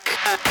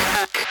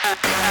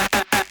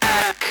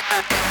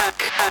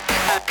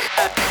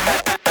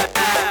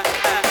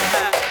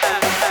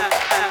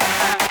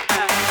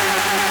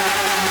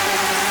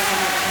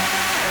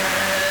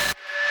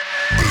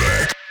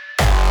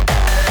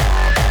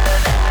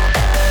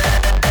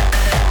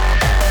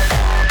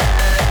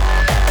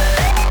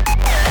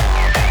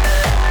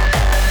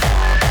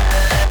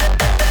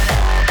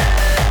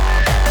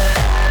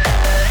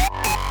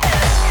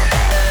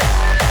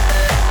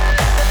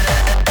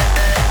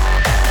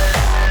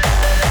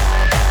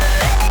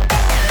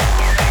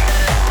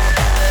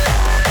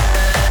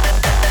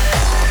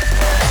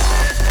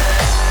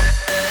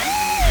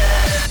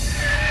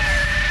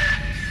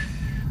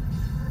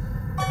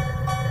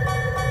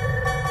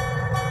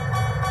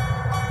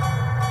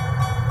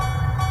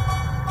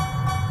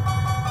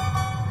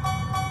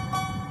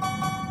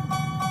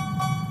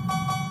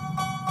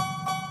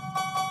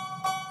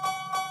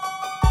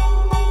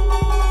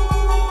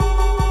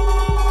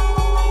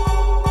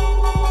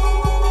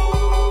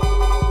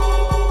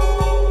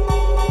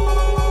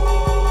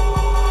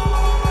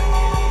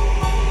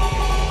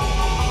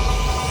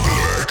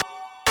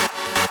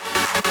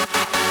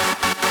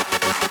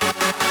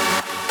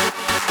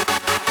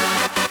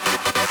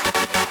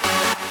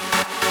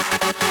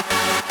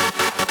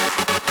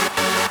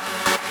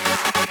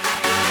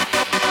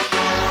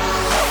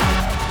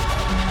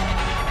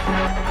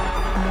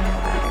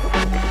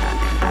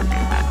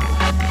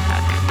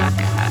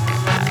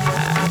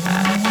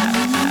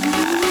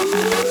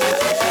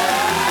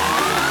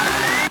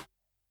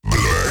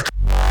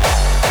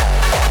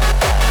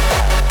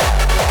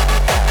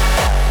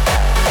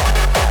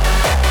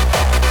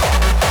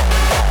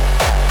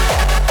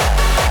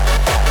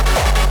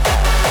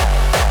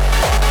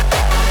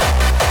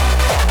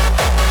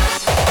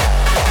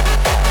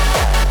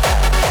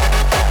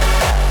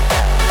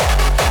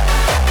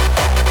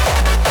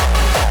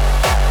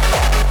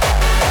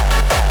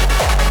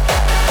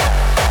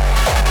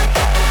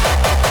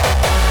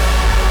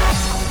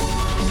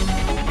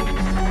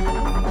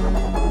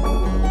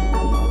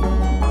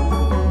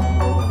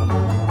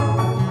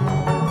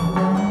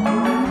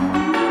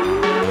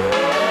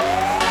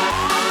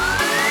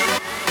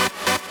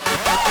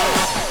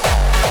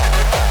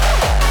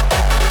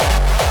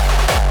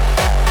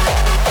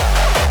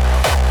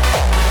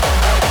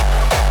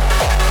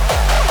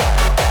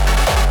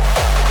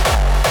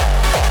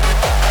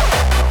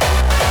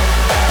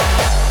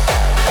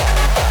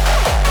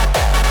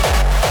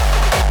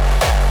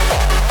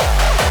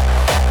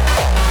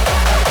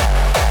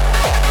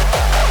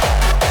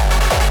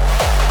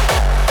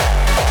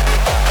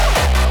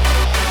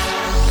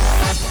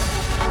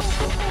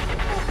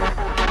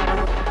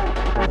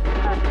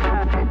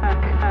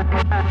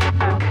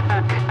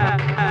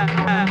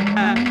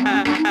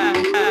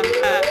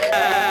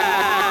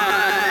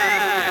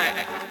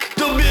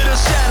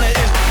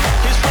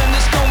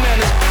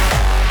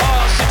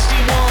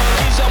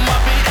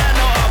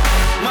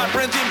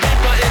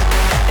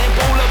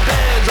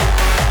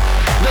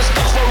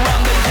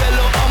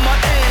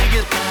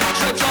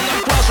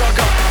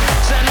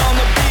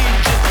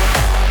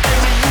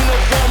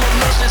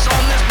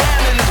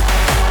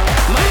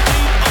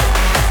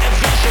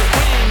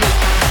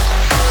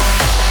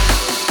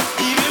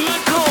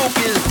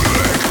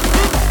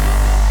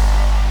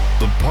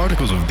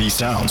 these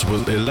sounds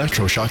will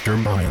electroshock your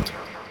mind.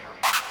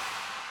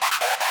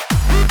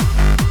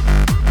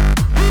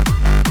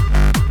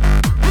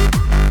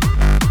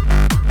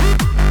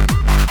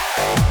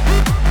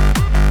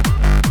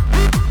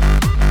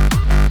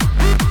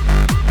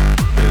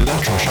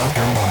 Electroshock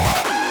your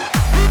mind.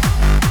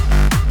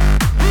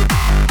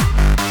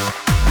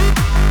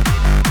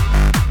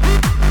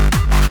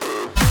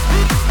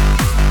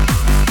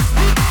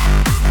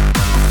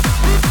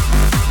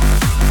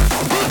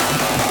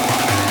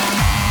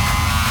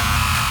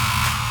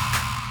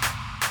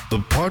 The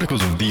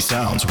particles of these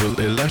sounds will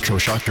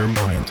electroshock your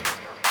mind.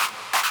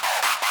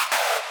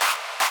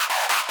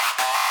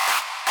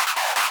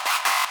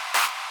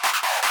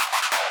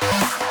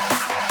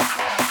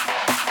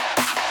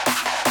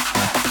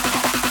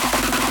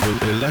 Will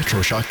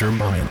electroshock your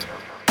mind.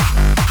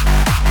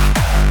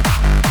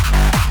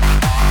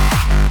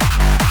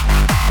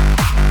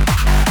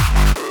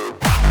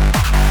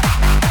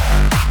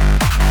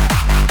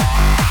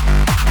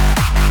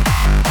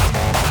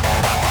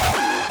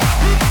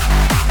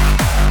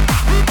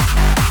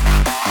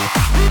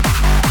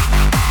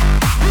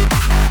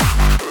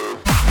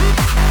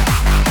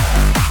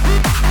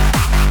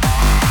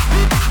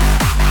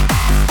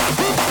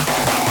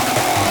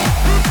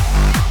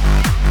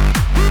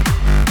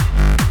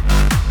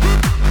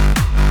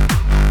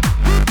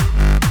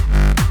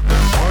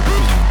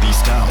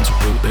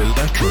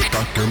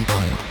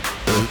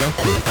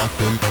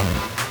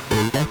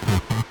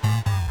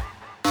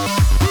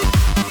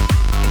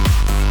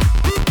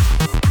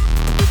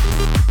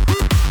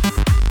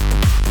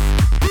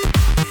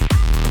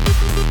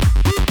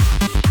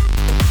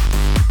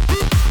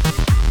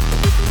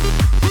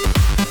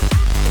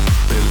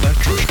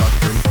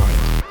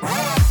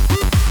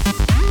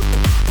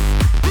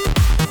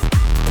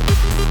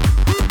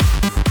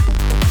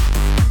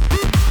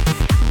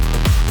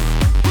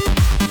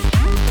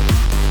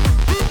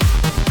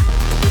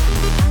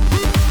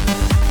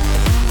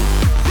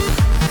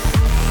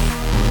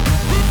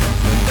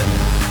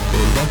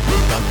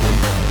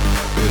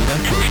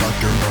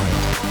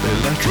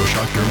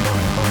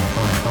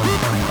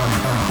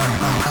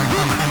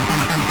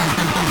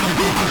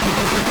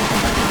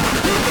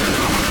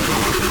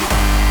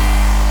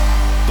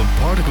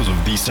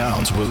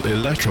 Sounds will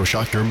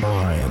electroshock your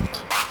mind.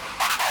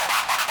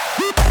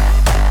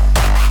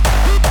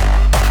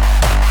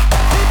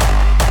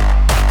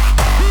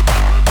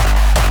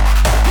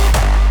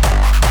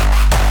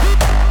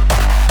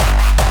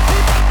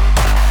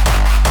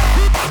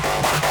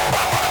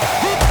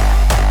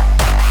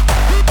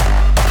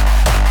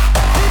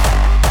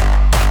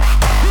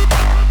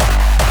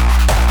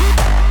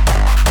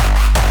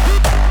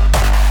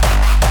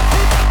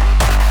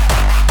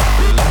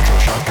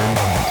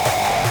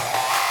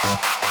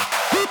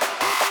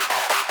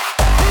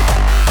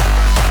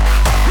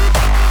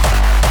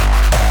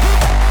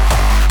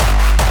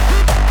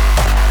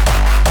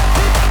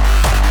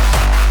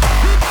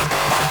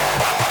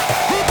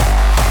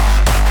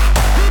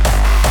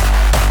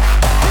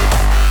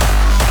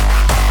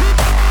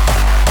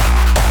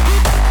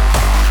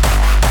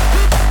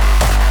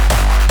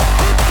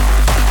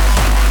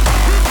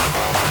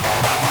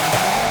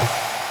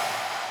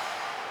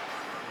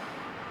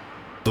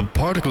 The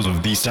particles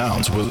of these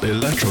sounds will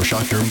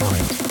electroshock your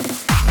mind.